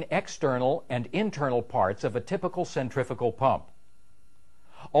main external and internal parts of a typical centrifugal pump.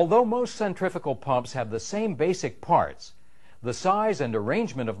 Although most centrifugal pumps have the same basic parts, the size and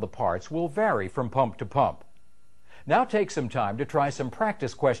arrangement of the parts will vary from pump to pump. Now take some time to try some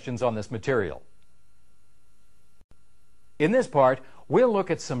practice questions on this material. In this part, we'll look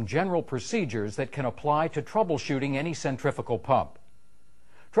at some general procedures that can apply to troubleshooting any centrifugal pump.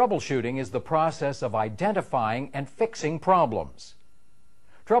 Troubleshooting is the process of identifying and fixing problems.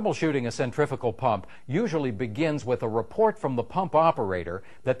 Troubleshooting a centrifugal pump usually begins with a report from the pump operator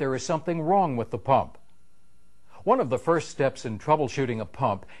that there is something wrong with the pump. One of the first steps in troubleshooting a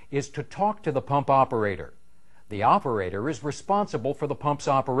pump is to talk to the pump operator. The operator is responsible for the pump's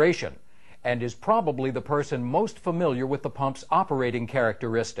operation and is probably the person most familiar with the pump's operating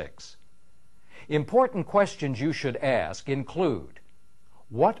characteristics. Important questions you should ask include: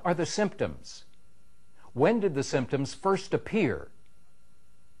 what are the symptoms? When did the symptoms first appear?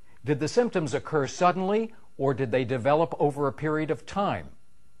 Did the symptoms occur suddenly, or did they develop over a period of time?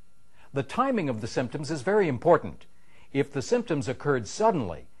 The timing of the symptoms is very important. If the symptoms occurred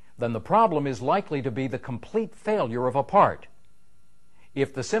suddenly, then the problem is likely to be the complete failure of a part.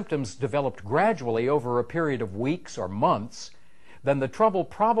 If the symptoms developed gradually over a period of weeks or months, then the trouble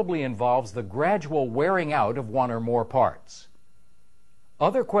probably involves the gradual wearing out of one or more parts.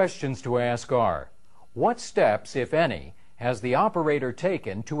 Other questions to ask are: what steps, if any, has the operator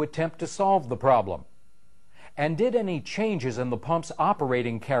taken to attempt to solve the problem? And did any changes in the pump's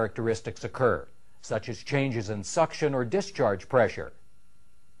operating characteristics occur, such as changes in suction or discharge pressure?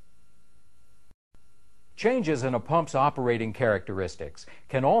 Changes in a pump's operating characteristics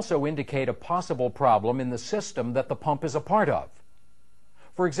can also indicate a possible problem in the system that the pump is a part of.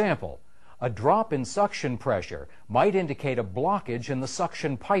 For example, a drop in suction pressure might indicate a blockage in the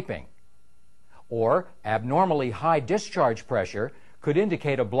suction piping, or abnormally high discharge pressure could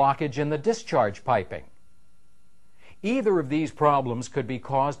indicate a blockage in the discharge piping. Either of these problems could be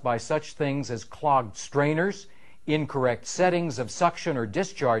caused by such things as clogged strainers, incorrect settings of suction or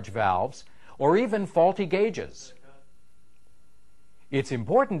discharge valves, or even faulty gauges. It's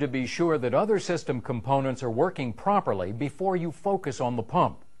important to be sure that other system components are working properly before you focus on the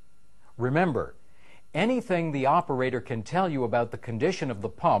pump. Remember, anything the operator can tell you about the condition of the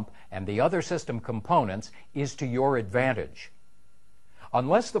pump and the other system components is to your advantage.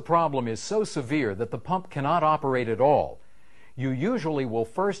 Unless the problem is so severe that the pump cannot operate at all, you usually will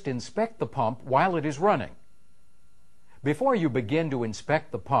first inspect the pump while it is running. Before you begin to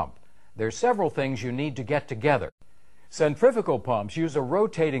inspect the pump, there are several things you need to get together. Centrifugal pumps use a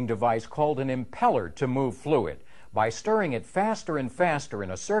rotating device called an impeller to move fluid by stirring it faster and faster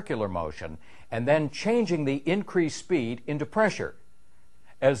in a circular motion and then changing the increased speed into pressure.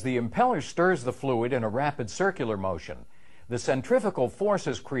 As the impeller stirs the fluid in a rapid circular motion, the centrifugal force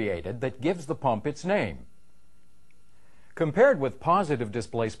is created that gives the pump its name. Compared with positive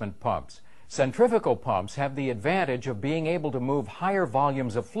displacement pumps, Centrifugal pumps have the advantage of being able to move higher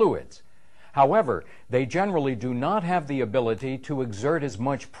volumes of fluids. However, they generally do not have the ability to exert as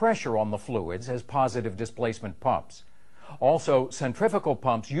much pressure on the fluids as positive displacement pumps. Also, centrifugal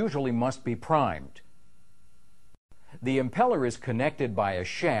pumps usually must be primed. The impeller is connected by a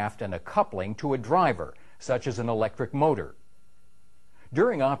shaft and a coupling to a driver, such as an electric motor.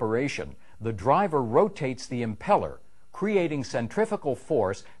 During operation, the driver rotates the impeller, creating centrifugal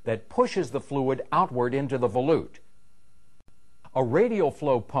force that pushes the fluid outward into the volute. A radial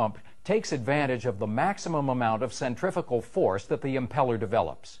flow pump takes advantage of the maximum amount of centrifugal force that the impeller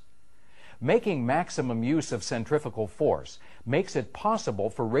develops. Making maximum use of centrifugal force makes it possible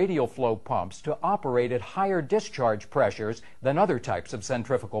for radial flow pumps to operate at higher discharge pressures than other types of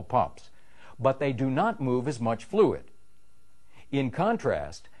centrifugal pumps, but they do not move as much fluid. In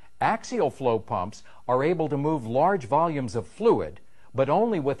contrast, axial flow pumps are able to move large volumes of fluid, but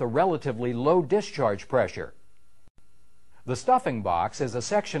only with a relatively low discharge pressure. The stuffing box is a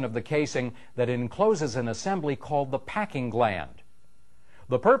section of the casing that encloses an assembly called the packing gland.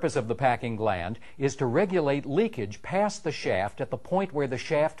 The purpose of the packing gland is to regulate leakage past the shaft at the point where the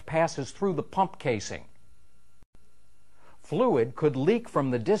shaft passes through the pump casing. Fluid could leak from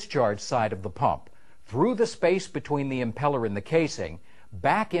the discharge side of the pump, through the space between the impeller and the casing,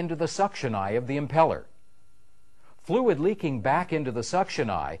 back into the suction eye of the impeller. Fluid leaking back into the suction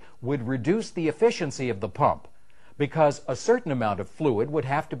eye would reduce the efficiency of the pump, because a certain amount of fluid would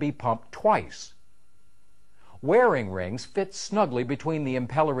have to be pumped twice. Wearing rings fit snugly between the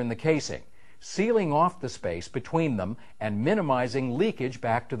impeller and the casing, sealing off the space between them and minimizing leakage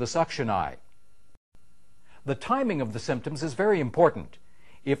back to the suction eye. The timing of the symptoms is very important.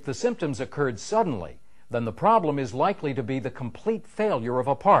 If the symptoms occurred suddenly, then the problem is likely to be the complete failure of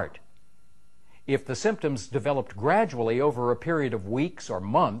a part. If the symptoms developed gradually over a period of weeks or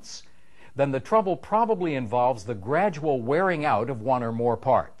months, then the trouble probably involves the gradual wearing out of one or more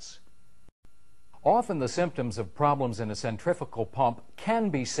parts. Often the symptoms of problems in a centrifugal pump can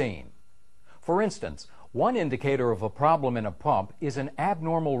be seen. For instance, one indicator of a problem in a pump is an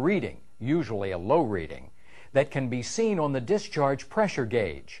abnormal reading, usually a low reading, that can be seen on the discharge pressure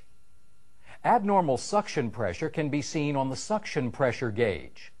gauge. Abnormal suction pressure can be seen on the suction pressure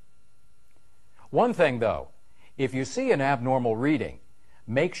gauge. One thing though, if you see an abnormal reading,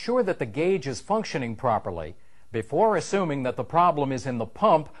 make sure that the gauge is functioning properly before assuming that the problem is in the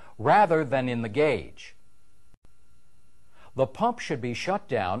pump rather than in the gauge. The pump should be shut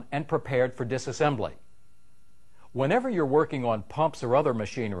down and prepared for disassembly. Whenever you're working on pumps or other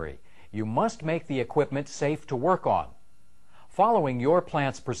machinery, you must make the equipment safe to work on. Following your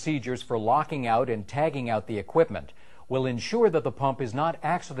plant's procedures for locking out and tagging out the equipment will ensure that the pump is not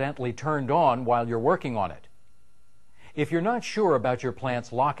accidentally turned on while you're working on it. If you're not sure about your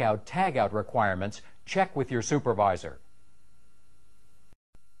plant's lockout-tagout requirements, check with your supervisor.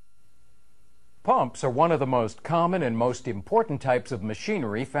 Pumps are one of the most common and most important types of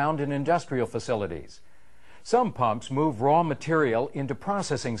machinery found in industrial facilities. Some pumps move raw material into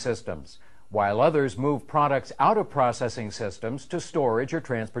processing systems, while others move products out of processing systems to storage or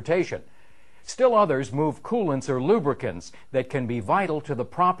transportation. Still others move coolants or lubricants that can be vital to the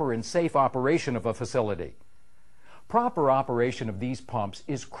proper and safe operation of a facility. Proper operation of these pumps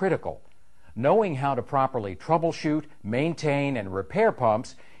is critical. Knowing how to properly troubleshoot, maintain, and repair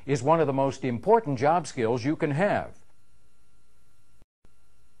pumps is one of the most important job skills you can have.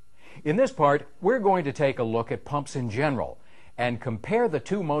 In this part, we're going to take a look at pumps in general and compare the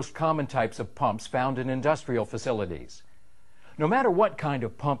two most common types of pumps found in industrial facilities. No matter what kind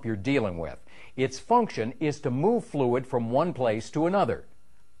of pump you're dealing with, its function is to move fluid from one place to another.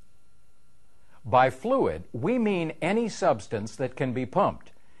 By fluid, we mean any substance that can be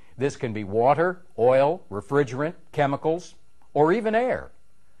pumped. This can be water, oil, refrigerant, chemicals, or even air.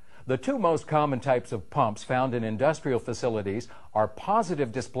 The two most common types of pumps found in industrial facilities are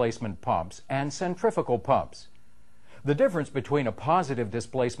positive displacement pumps and centrifugal pumps. The difference between a positive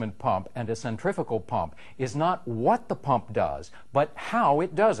displacement pump and a centrifugal pump is not what the pump does, but how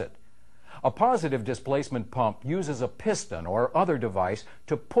it does it. A positive displacement pump uses a piston or other device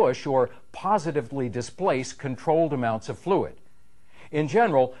to push or positively displace controlled amounts of fluid. In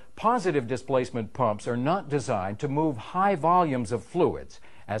general, positive displacement pumps are not designed to move high volumes of fluids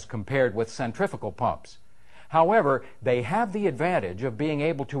as compared with centrifugal pumps. However, they have the advantage of being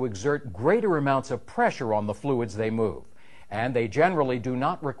able to exert greater amounts of pressure on the fluids they move, and they generally do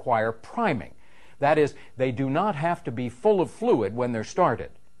not require priming. That is, they do not have to be full of fluid when they're started.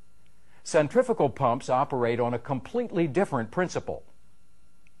 Centrifugal pumps operate on a completely different principle.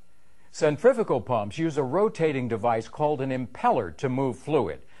 Centrifugal pumps use a rotating device called an impeller to move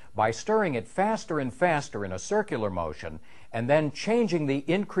fluid, by stirring it faster and faster in a circular motion and then changing the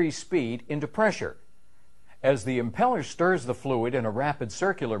increased speed into pressure. As the impeller stirs the fluid in a rapid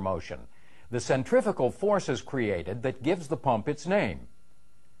circular motion, the centrifugal force is created that gives the pump its name.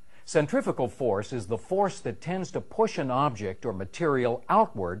 Centrifugal force is the force that tends to push an object or material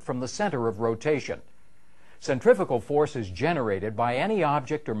outward from the center of rotation. Centrifugal force is generated by any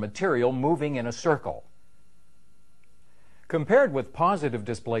object or material moving in a circle. Compared with positive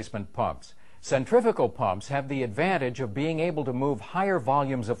displacement pumps, centrifugal pumps have the advantage of being able to move higher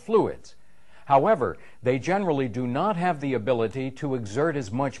volumes of fluids. However, they generally do not have the ability to exert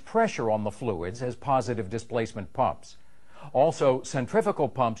as much pressure on the fluids as positive displacement pumps. Also, centrifugal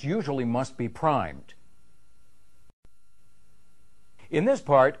pumps usually must be primed. In this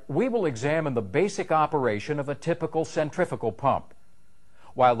part, we will examine the basic operation of a typical centrifugal pump.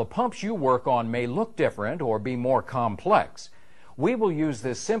 While the pumps you work on may look different or be more complex, we will use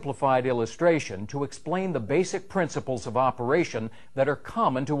this simplified illustration to explain the basic principles of operation that are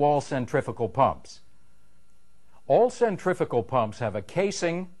common to all centrifugal pumps. All centrifugal pumps have a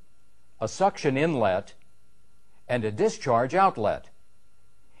casing, a suction inlet, and a discharge outlet.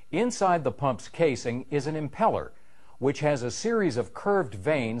 Inside the pump's casing is an impeller, which has a series of curved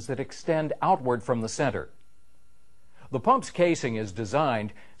vanes that extend outward from the center. The pump's casing is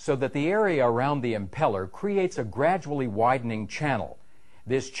designed so that the area around the impeller creates a gradually widening channel.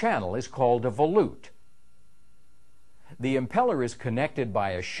 This channel is called a volute. The impeller is connected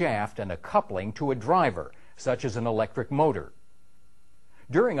by a shaft and a coupling to a driver, such as an electric motor.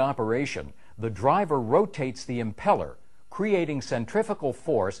 During operation, the driver rotates the impeller, creating centrifugal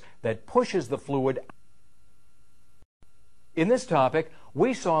force that pushes the fluid. In this topic,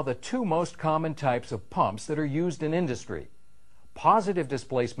 we saw the two most common types of pumps that are used in industry: positive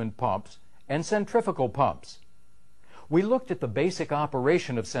displacement pumps and centrifugal pumps. We looked at the basic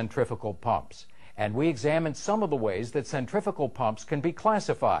operation of centrifugal pumps, and we examined some of the ways that centrifugal pumps can be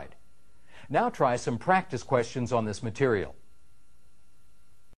classified. Now try some practice questions on this material.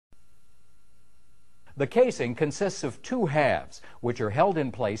 The casing consists of two halves, which are held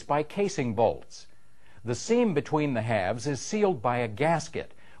in place by casing bolts. The seam between the halves is sealed by a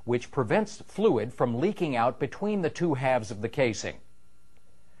gasket, which prevents fluid from leaking out between the two halves of the casing.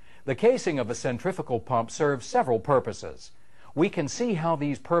 The casing of a centrifugal pump serves several purposes. We can see how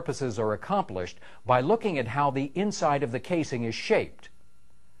these purposes are accomplished by looking at how the inside of the casing is shaped.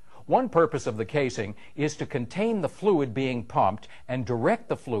 One purpose of the casing is to contain the fluid being pumped and direct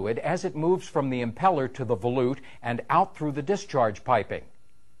the fluid as it moves from the impeller to the volute and out through the discharge piping.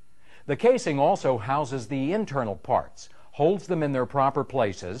 The casing also houses the internal parts, holds them in their proper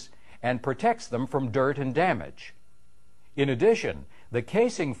places, and protects them from dirt and damage. In addition, the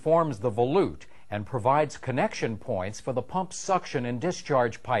casing forms the volute and provides connection points for the pump's suction and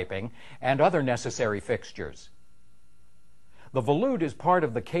discharge piping and other necessary fixtures. The volute is part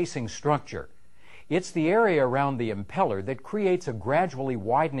of the casing structure. It's the area around the impeller that creates a gradually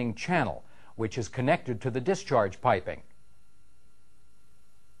widening channel, which is connected to the discharge piping.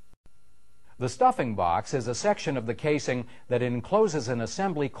 The stuffing box is a section of the casing that encloses an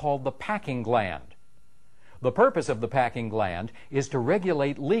assembly called the packing gland. The purpose of the packing gland is to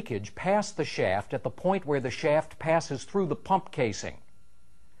regulate leakage past the shaft at the point where the shaft passes through the pump casing.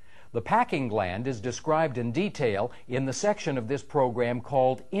 The packing gland is described in detail in the section of this program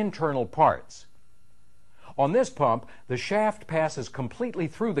called Internal Parts. On this pump, the shaft passes completely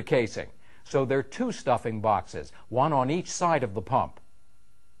through the casing, so there are two stuffing boxes, one on each side of the pump.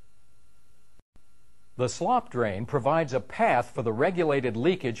 The slop drain provides a path for the regulated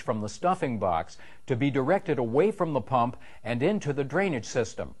leakage from the stuffing box to be directed away from the pump and into the drainage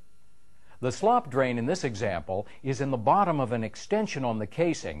system. The slop drain in this example is in the bottom of an extension on the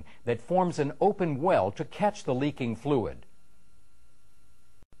casing that forms an open well to catch the leaking fluid.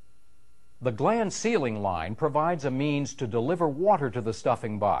 The gland sealing line provides a means to deliver water to the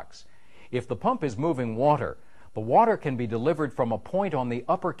stuffing box. If the pump is moving water, the water can be delivered from a point on the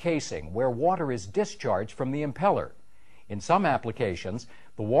upper casing where water is discharged from the impeller. In some applications,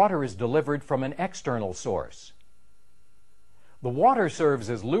 the water is delivered from an external source. The water serves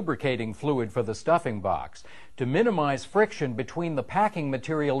as lubricating fluid for the stuffing box to minimize friction between the packing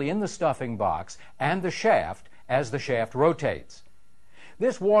material in the stuffing box and the shaft as the shaft rotates.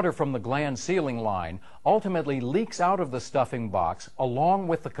 This water from the gland sealing line ultimately leaks out of the stuffing box along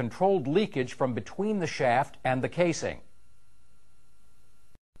with the controlled leakage from between the shaft and the casing.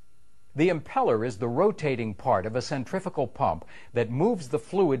 The impeller is the rotating part of a centrifugal pump that moves the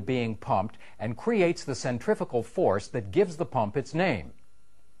fluid being pumped and creates the centrifugal force that gives the pump its name.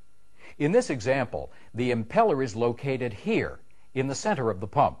 In this example, the impeller is located here, in the center of the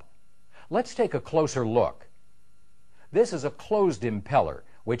pump. Let's take a closer look. This is a closed impeller,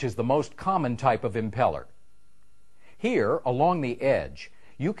 which is the most common type of impeller. Here, along the edge,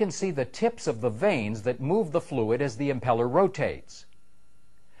 you can see the tips of the vanes that move the fluid as the impeller rotates.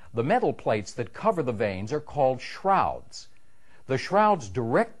 The metal plates that cover the vanes are called shrouds. The shrouds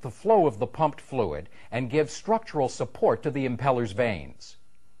direct the flow of the pumped fluid and give structural support to the impeller's vanes.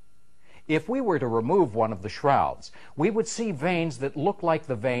 If we were to remove one of the shrouds, we would see vanes that look like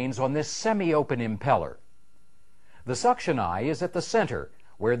the vanes on this semi-open impeller. The suction eye is at the center,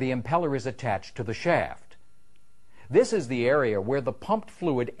 where the impeller is attached to the shaft. This is the area where the pumped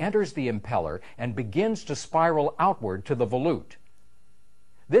fluid enters the impeller and begins to spiral outward to the volute.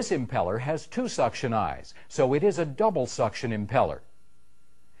 This impeller has two suction eyes, so it is a double suction impeller.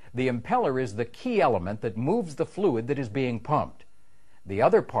 The impeller is the key element that moves the fluid that is being pumped. The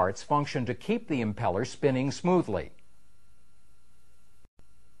other parts function to keep the impeller spinning smoothly.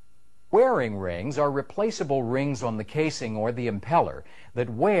 Wearing rings are replaceable rings on the casing or the impeller that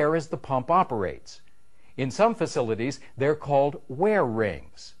wear as the pump operates. In some facilities, they're called wear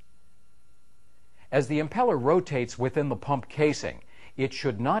rings. As the impeller rotates within the pump casing, it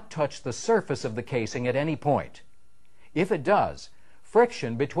should not touch the surface of the casing at any point. If it does,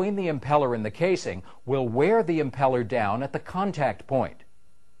 friction between the impeller and the casing will wear the impeller down at the contact point.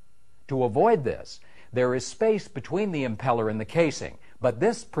 To avoid this, there is space between the impeller and the casing, but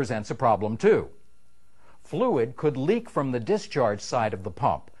this presents a problem too. Fluid could leak from the discharge side of the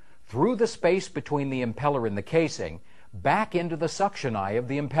pump through the space between the impeller and the casing back into the suction eye of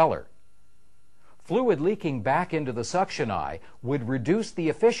the impeller. Fluid leaking back into the suction eye would reduce the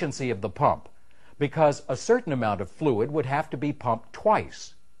efficiency of the pump because a certain amount of fluid would have to be pumped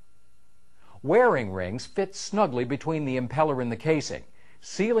twice. Wearing rings fit snugly between the impeller and the casing,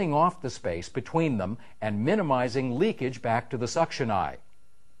 sealing off the space between them and minimizing leakage back to the suction eye.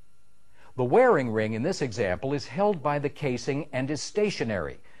 The wearing ring in this example is held by the casing and is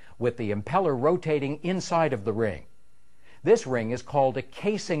stationary, with the impeller rotating inside of the ring. This ring is called a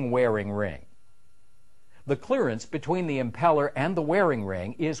casing wearing ring. The clearance between the impeller and the wearing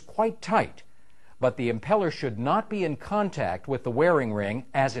ring is quite tight, but the impeller should not be in contact with the wearing ring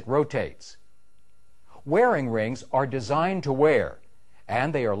as it rotates. Wearing rings are designed to wear,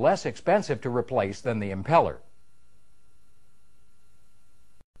 and they are less expensive to replace than the impeller.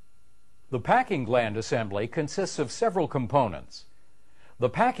 The packing gland assembly consists of several components. The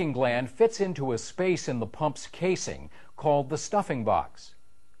packing gland fits into a space in the pump's casing called the stuffing box.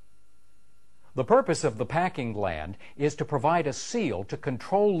 The purpose of the packing gland is to provide a seal to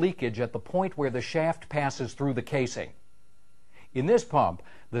control leakage at the point where the shaft passes through the casing. In this pump,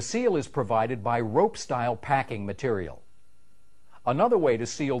 the seal is provided by rope-style packing material. Another way to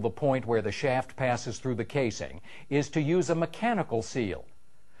seal the point where the shaft passes through the casing is to use a mechanical seal.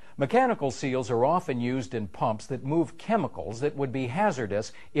 Mechanical seals are often used in pumps that move chemicals that would be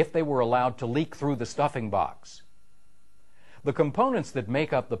hazardous if they were allowed to leak through the stuffing box. The components that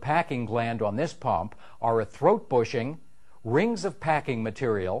make up the packing gland on this pump are a throat bushing, rings of packing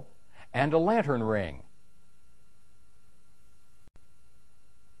material, and a lantern ring.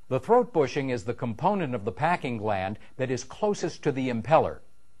 The throat bushing is the component of the packing gland that is closest to the impeller.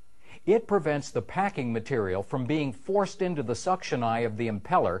 It prevents the packing material from being forced into the suction eye of the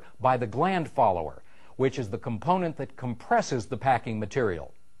impeller by the gland follower, which is the component that compresses the packing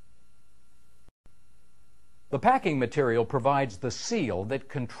material. The packing material provides the seal that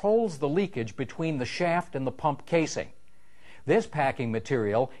controls the leakage between the shaft and the pump casing. This packing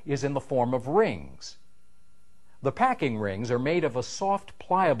material is in the form of rings. The packing rings are made of a soft,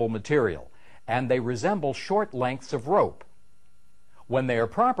 pliable material, and they resemble short lengths of rope. When they are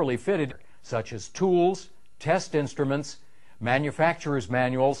properly fitted, such as tools, test instruments, manufacturer's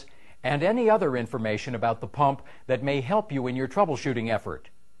manuals, and any other information about the pump that may help you in your troubleshooting effort.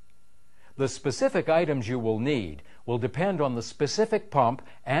 The specific items you will need will depend on the specific pump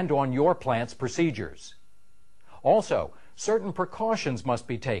and on your plant's procedures. Also, certain precautions must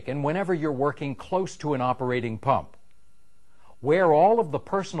be taken whenever you're working close to an operating pump. Wear all of the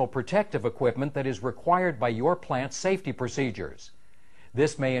personal protective equipment that is required by your plant's safety procedures.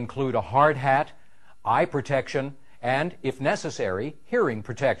 This may include a hard hat, eye protection, and, if necessary, hearing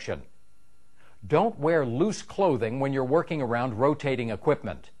protection. Don't wear loose clothing when you're working around rotating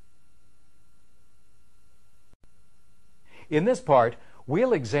equipment. In this part,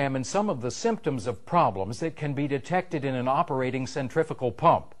 we'll examine some of the symptoms of problems that can be detected in an operating centrifugal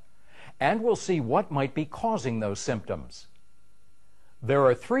pump, and we'll see what might be causing those symptoms. There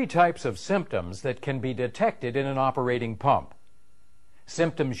are three types of symptoms that can be detected in an operating pump: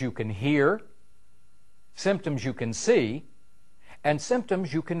 symptoms you can hear, symptoms you can see, and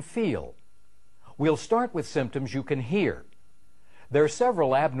symptoms you can feel. We'll start with symptoms you can hear. There are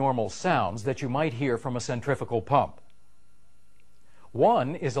several abnormal sounds that you might hear from a centrifugal pump.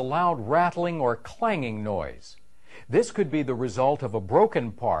 One is a loud rattling or clanging noise. This could be the result of a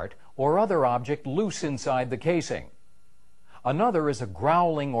broken part or other object loose inside the casing. Another is a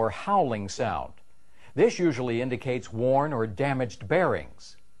growling or howling sound. This usually indicates worn or damaged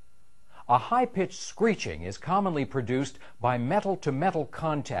bearings. A high-pitched screeching is commonly produced by metal-to-metal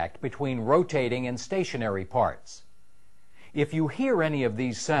contact between rotating and stationary parts. If you hear any of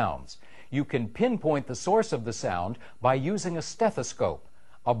these sounds, you can pinpoint the source of the sound by using a stethoscope,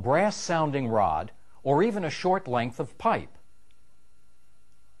 a brass sounding rod, or even a short length of pipe.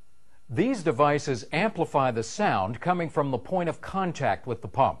 These devices amplify the sound coming from the point of contact with the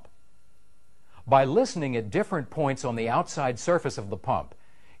pump. By listening at different points on the outside surface of the pump,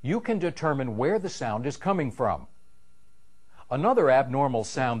 you can determine where the sound is coming from. Another abnormal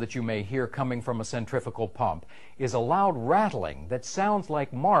sound that you may hear coming from a centrifugal pump is a loud rattling that sounds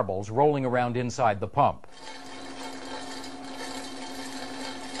like marbles rolling around inside the pump.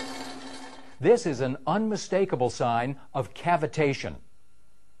 This is an unmistakable sign of cavitation.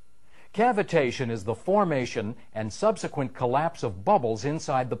 Cavitation is the formation and subsequent collapse of bubbles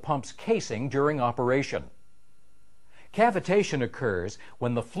inside the pump's casing during operation. Cavitation occurs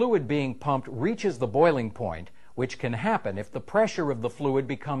when the fluid being pumped reaches the boiling point, which can happen if the pressure of the fluid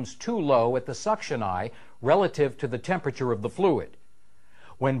becomes too low at the suction eye relative to the temperature of the fluid.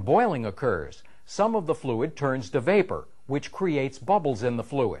 When boiling occurs, some of the fluid turns to vapor, which creates bubbles in the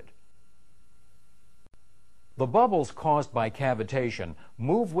fluid. The bubbles caused by cavitation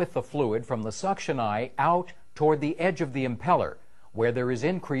move with the fluid from the suction eye out toward the edge of the impeller, where there is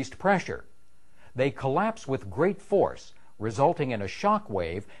increased pressure. They collapse with great force, resulting in a shock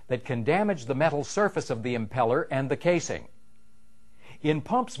wave that can damage the metal surface of the impeller and the casing. In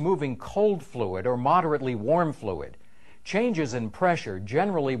pumps moving cold fluid or moderately warm fluid, changes in pressure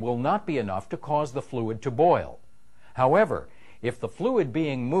generally will not be enough to cause the fluid to boil. However, if the fluid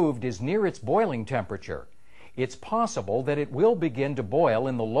being moved is near its boiling temperature, it's possible that it will begin to boil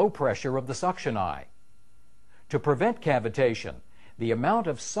in the low pressure of the suction eye. To prevent cavitation, the amount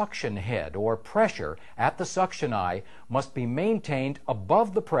of suction head or pressure at the suction eye must be maintained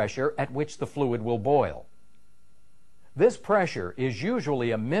above the pressure at which the fluid will boil. This pressure is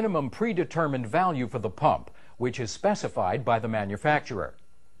usually a minimum predetermined value for the pump, which is specified by the manufacturer.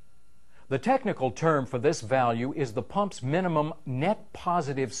 The technical term for this value is the pump's minimum net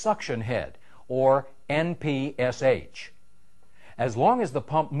positive suction head, or NPSH. As long as the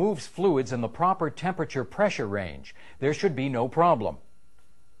pump moves fluids in the proper temperature pressure range, there should be no problem.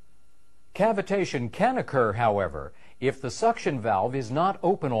 Cavitation can occur, however, if the suction valve is not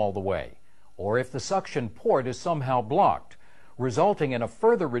open all the way, or if the suction port is somehow blocked, resulting in a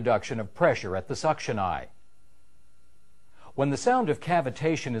further reduction of pressure at the suction eye. When the sound of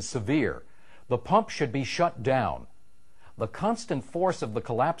cavitation is severe, the pump should be shut down. The constant force of the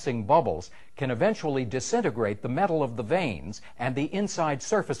collapsing bubbles can eventually disintegrate the metal of the vanes and the inside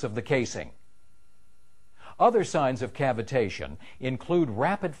surface of the casing. Other signs of cavitation include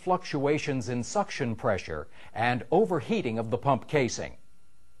rapid fluctuations in suction pressure and overheating of the pump casing.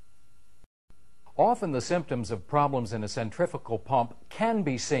 Often the symptoms of problems in a centrifugal pump can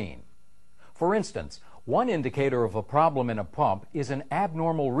be seen. For instance, one indicator of a problem in a pump is an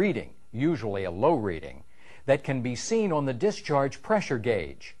abnormal reading, usually a low reading, that can be seen on the discharge pressure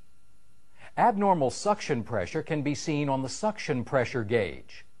gauge. Abnormal suction pressure can be seen on the suction pressure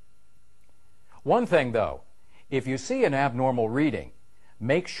gauge. One thing though, if you see an abnormal reading,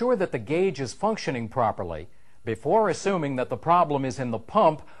 make sure that the gauge is functioning properly before assuming that the problem is in the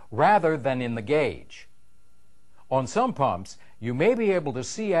pump rather than in the gauge. On some pumps, you may be able to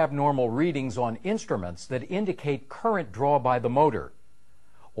see abnormal readings on instruments that indicate current draw by the motor,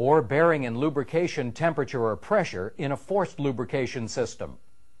 or bearing and lubrication temperature or pressure in a forced lubrication system.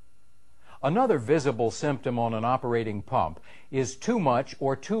 Another visible symptom on an operating pump is too much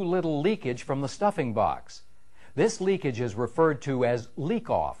or too little leakage from the stuffing box. This leakage is referred to as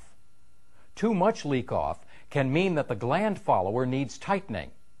leak-off. Too much leak-off can mean that the gland follower needs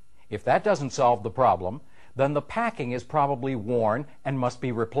tightening. If that doesn't solve the problem, then the packing is probably worn and must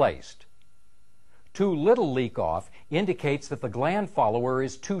be replaced. Too little leak-off indicates that the gland follower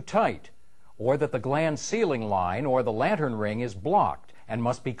is too tight, or that the gland sealing line or the lantern ring is blocked and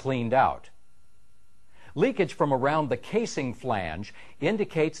must be cleaned out. Leakage from around the casing flange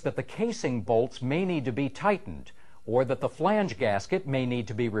indicates that the casing bolts may need to be tightened, or that the flange gasket may need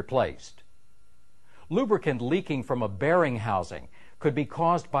to be replaced. Lubricant leaking from a bearing housing could be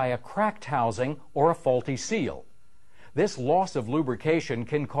caused by a cracked housing or a faulty seal. This loss of lubrication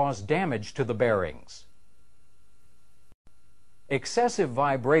can cause damage to the bearings. Excessive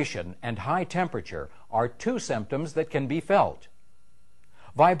vibration and high temperature are two symptoms that can be felt.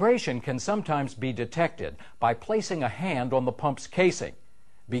 Vibration can sometimes be detected by placing a hand on the pump's casing.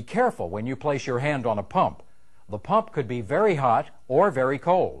 Be careful when you place your hand on a pump. The pump could be very hot or very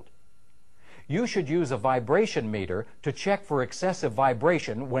cold. You should use a vibration meter to check for excessive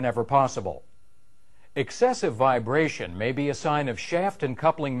vibration whenever possible. Excessive vibration may be a sign of shaft and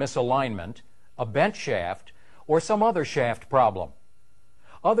coupling misalignment, a bent shaft, or some other shaft problem.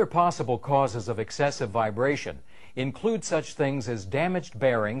 Other possible causes of excessive vibration include such things as damaged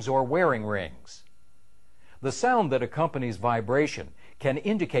bearings or wearing rings. The sound that accompanies vibration can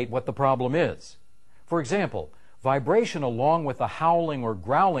indicate what the problem is. For example, vibration along with a howling or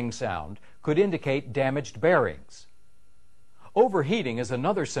growling sound could indicate damaged bearings. Overheating is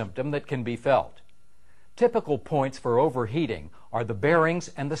another symptom that can be felt. Typical points for overheating are the bearings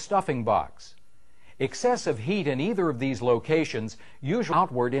and the stuffing box. Excessive heat in either of these locations usually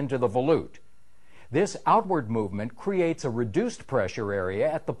outward into the volute. This outward movement creates a reduced pressure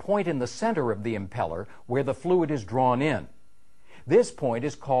area at the point in the center of the impeller where the fluid is drawn in. This point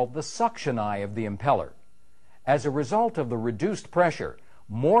is called the suction eye of the impeller. As a result of the reduced pressure,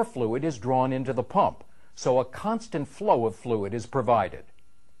 more fluid is drawn into the pump, so a constant flow of fluid is provided.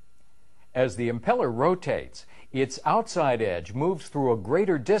 As the impeller rotates, its outside edge moves through a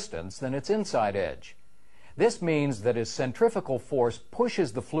greater distance than its inside edge. This means that as centrifugal force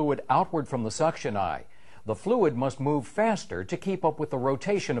pushes the fluid outward from the suction eye, the fluid must move faster to keep up with the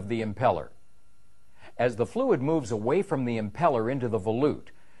rotation of the impeller. As the fluid moves away from the impeller into the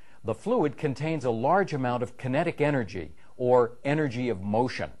volute, the fluid contains a large amount of kinetic energy, or energy of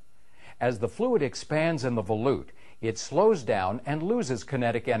motion. As the fluid expands in the volute, it slows down and loses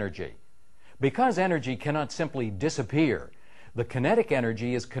kinetic energy. Because energy cannot simply disappear, the kinetic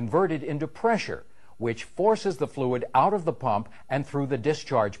energy is converted into pressure, which forces the fluid out of the pump and through the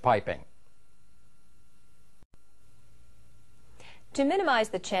discharge piping. To minimize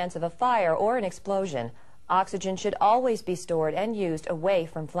the chance of a fire or an explosion, oxygen should always be stored and used away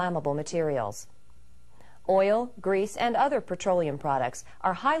from flammable materials. Oil, grease, and other petroleum products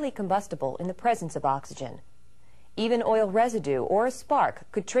are highly combustible in the presence of oxygen. Even oil residue or a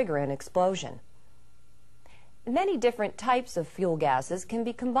spark could trigger an explosion. Many different types of fuel gases can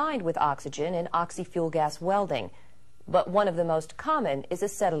be combined with oxygen in oxy-fuel gas welding, but one of the most common is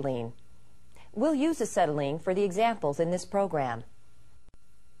acetylene. We'll use acetylene for the examples in this program.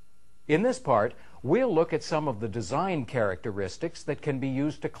 In this part, we'll look at some of the design characteristics that can be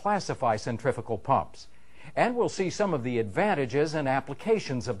used to classify centrifugal pumps, and we'll see some of the advantages and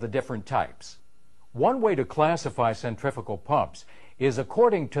applications of the different types. One way to classify centrifugal pumps is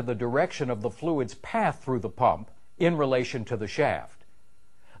according to the direction of the fluid's path through the pump in relation to the shaft.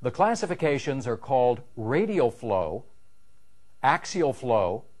 The classifications are called radial flow, axial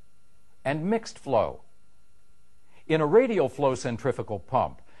flow, and mixed flow. In a radial flow centrifugal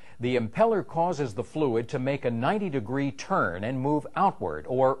pump, the impeller causes the fluid to make a 90-degree turn and move outward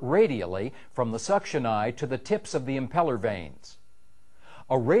or radially from the suction eye to the tips of the impeller vanes.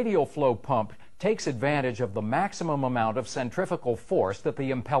 A radial flow pump takes advantage of the maximum amount of centrifugal force that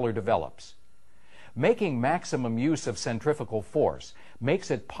the impeller develops. Making maximum use of centrifugal force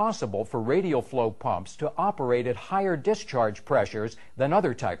makes it possible for radial flow pumps to operate at higher discharge pressures than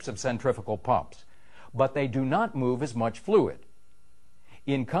other types of centrifugal pumps, but they do not move as much fluid.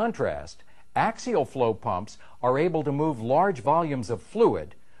 In contrast, axial flow pumps are able to move large volumes of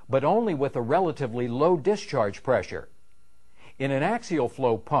fluid, but only with a relatively low discharge pressure. In an axial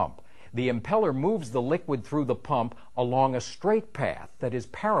flow pump, the impeller moves the liquid through the pump along a straight path that is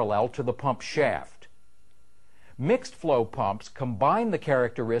parallel to the pump shaft. Mixed flow pumps combine the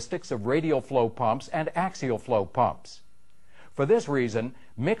characteristics of radial flow pumps and axial flow pumps. For this reason,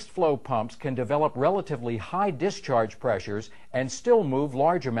 mixed flow pumps can develop relatively high discharge pressures and still move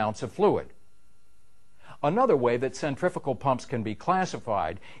large amounts of fluid. Another way that centrifugal pumps can be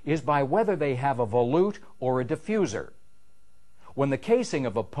classified is by whether they have a volute or a diffuser. When the casing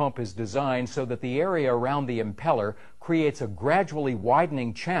of a pump is designed so that the area around the impeller creates a gradually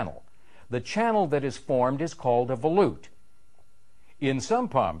widening channel, the channel that is formed is called a volute. In some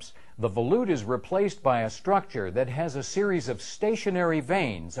pumps, the volute is replaced by a structure that has a series of stationary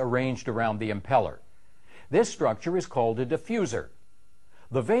vanes arranged around the impeller. This structure is called a diffuser.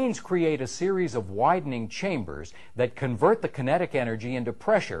 The vanes create a series of widening chambers that convert the kinetic energy into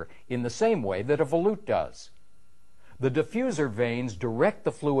pressure in the same way that a volute does. The diffuser vanes direct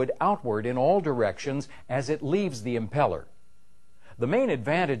the fluid outward in all directions as it leaves the impeller. The main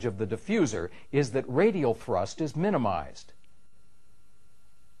advantage of the diffuser is that radial thrust is minimized.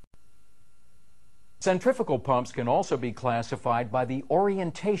 Centrifugal pumps can also be classified by the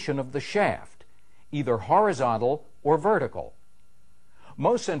orientation of the shaft, either horizontal or vertical.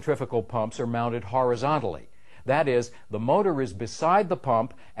 Most centrifugal pumps are mounted horizontally. That is, the motor is beside the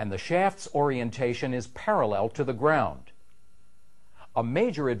pump and the shaft's orientation is parallel to the ground. A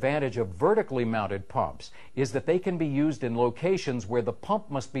major advantage of vertically mounted pumps is that they can be used in locations where the pump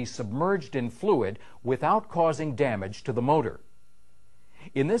must be submerged in fluid without causing damage to the motor.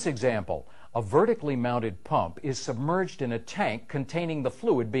 In this example, a vertically mounted pump is submerged in a tank containing the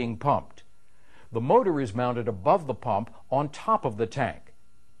fluid being pumped. The motor is mounted above the pump on top of the tank.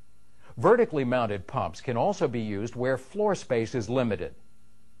 Vertically mounted pumps can also be used where floor space is limited.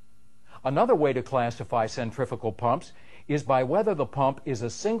 Another way to classify centrifugal pumps is by whether the pump is a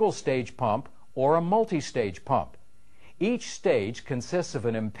single-stage pump or a multi-stage pump. Each stage consists of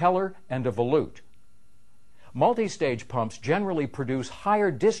an impeller and a volute. Multi-stage pumps generally produce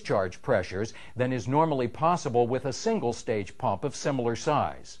higher discharge pressures than is normally possible with a single-stage pump of similar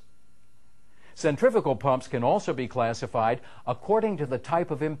size. Centrifugal pumps can also be classified according to the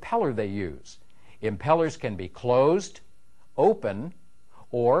type of impeller they use. Impellers can be closed, open,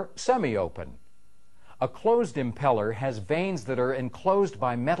 or semi-open. A closed impeller has vanes that are enclosed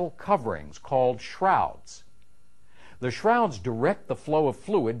by metal coverings called shrouds. The shrouds direct the flow of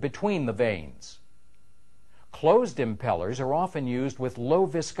fluid between the vanes. Closed impellers are often used with low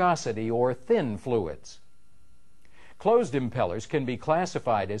viscosity or thin fluids. Closed impellers can be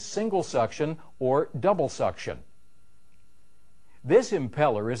classified as single suction or double suction. This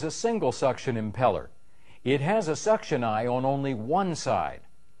impeller is a single suction impeller. It has a suction eye on only one side.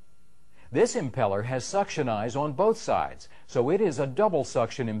 This impeller has suction eyes on both sides, so it is a double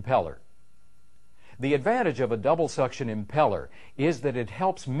suction impeller. The advantage of a double suction impeller is that it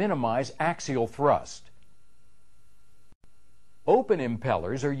helps minimize axial thrust. Open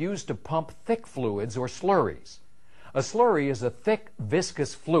impellers are used to pump thick fluids or slurries. A slurry is a thick,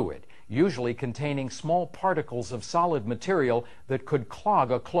 viscous fluid, usually containing small particles of solid material that could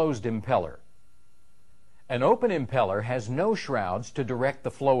clog a closed impeller. An open impeller has no shrouds to direct the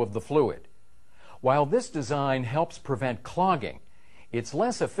flow of the fluid. While this design helps prevent clogging, it's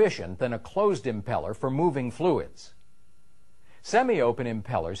less efficient than a closed impeller for moving fluids. Semi-open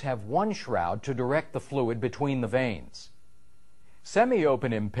impellers have one shroud to direct the fluid between the vanes.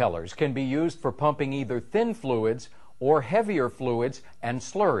 Semi-open impellers can be used for pumping either thin fluids or heavier fluids and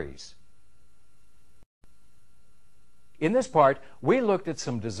slurries. In this part, we looked at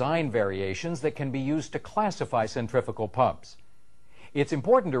some design variations that can be used to classify centrifugal pumps. It's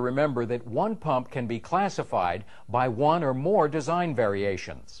important to remember that one pump can be classified by one or more design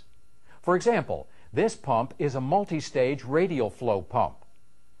variations. For example, this pump is a multi-stage radial flow pump.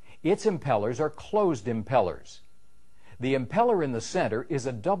 Its impellers are closed impellers. The impeller in the center is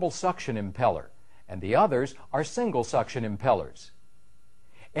a double suction impeller, and the others are single suction impellers.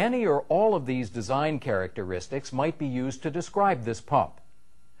 Any or all of these design characteristics might be used to describe this pump.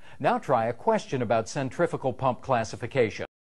 Now try a question about centrifugal pump classification.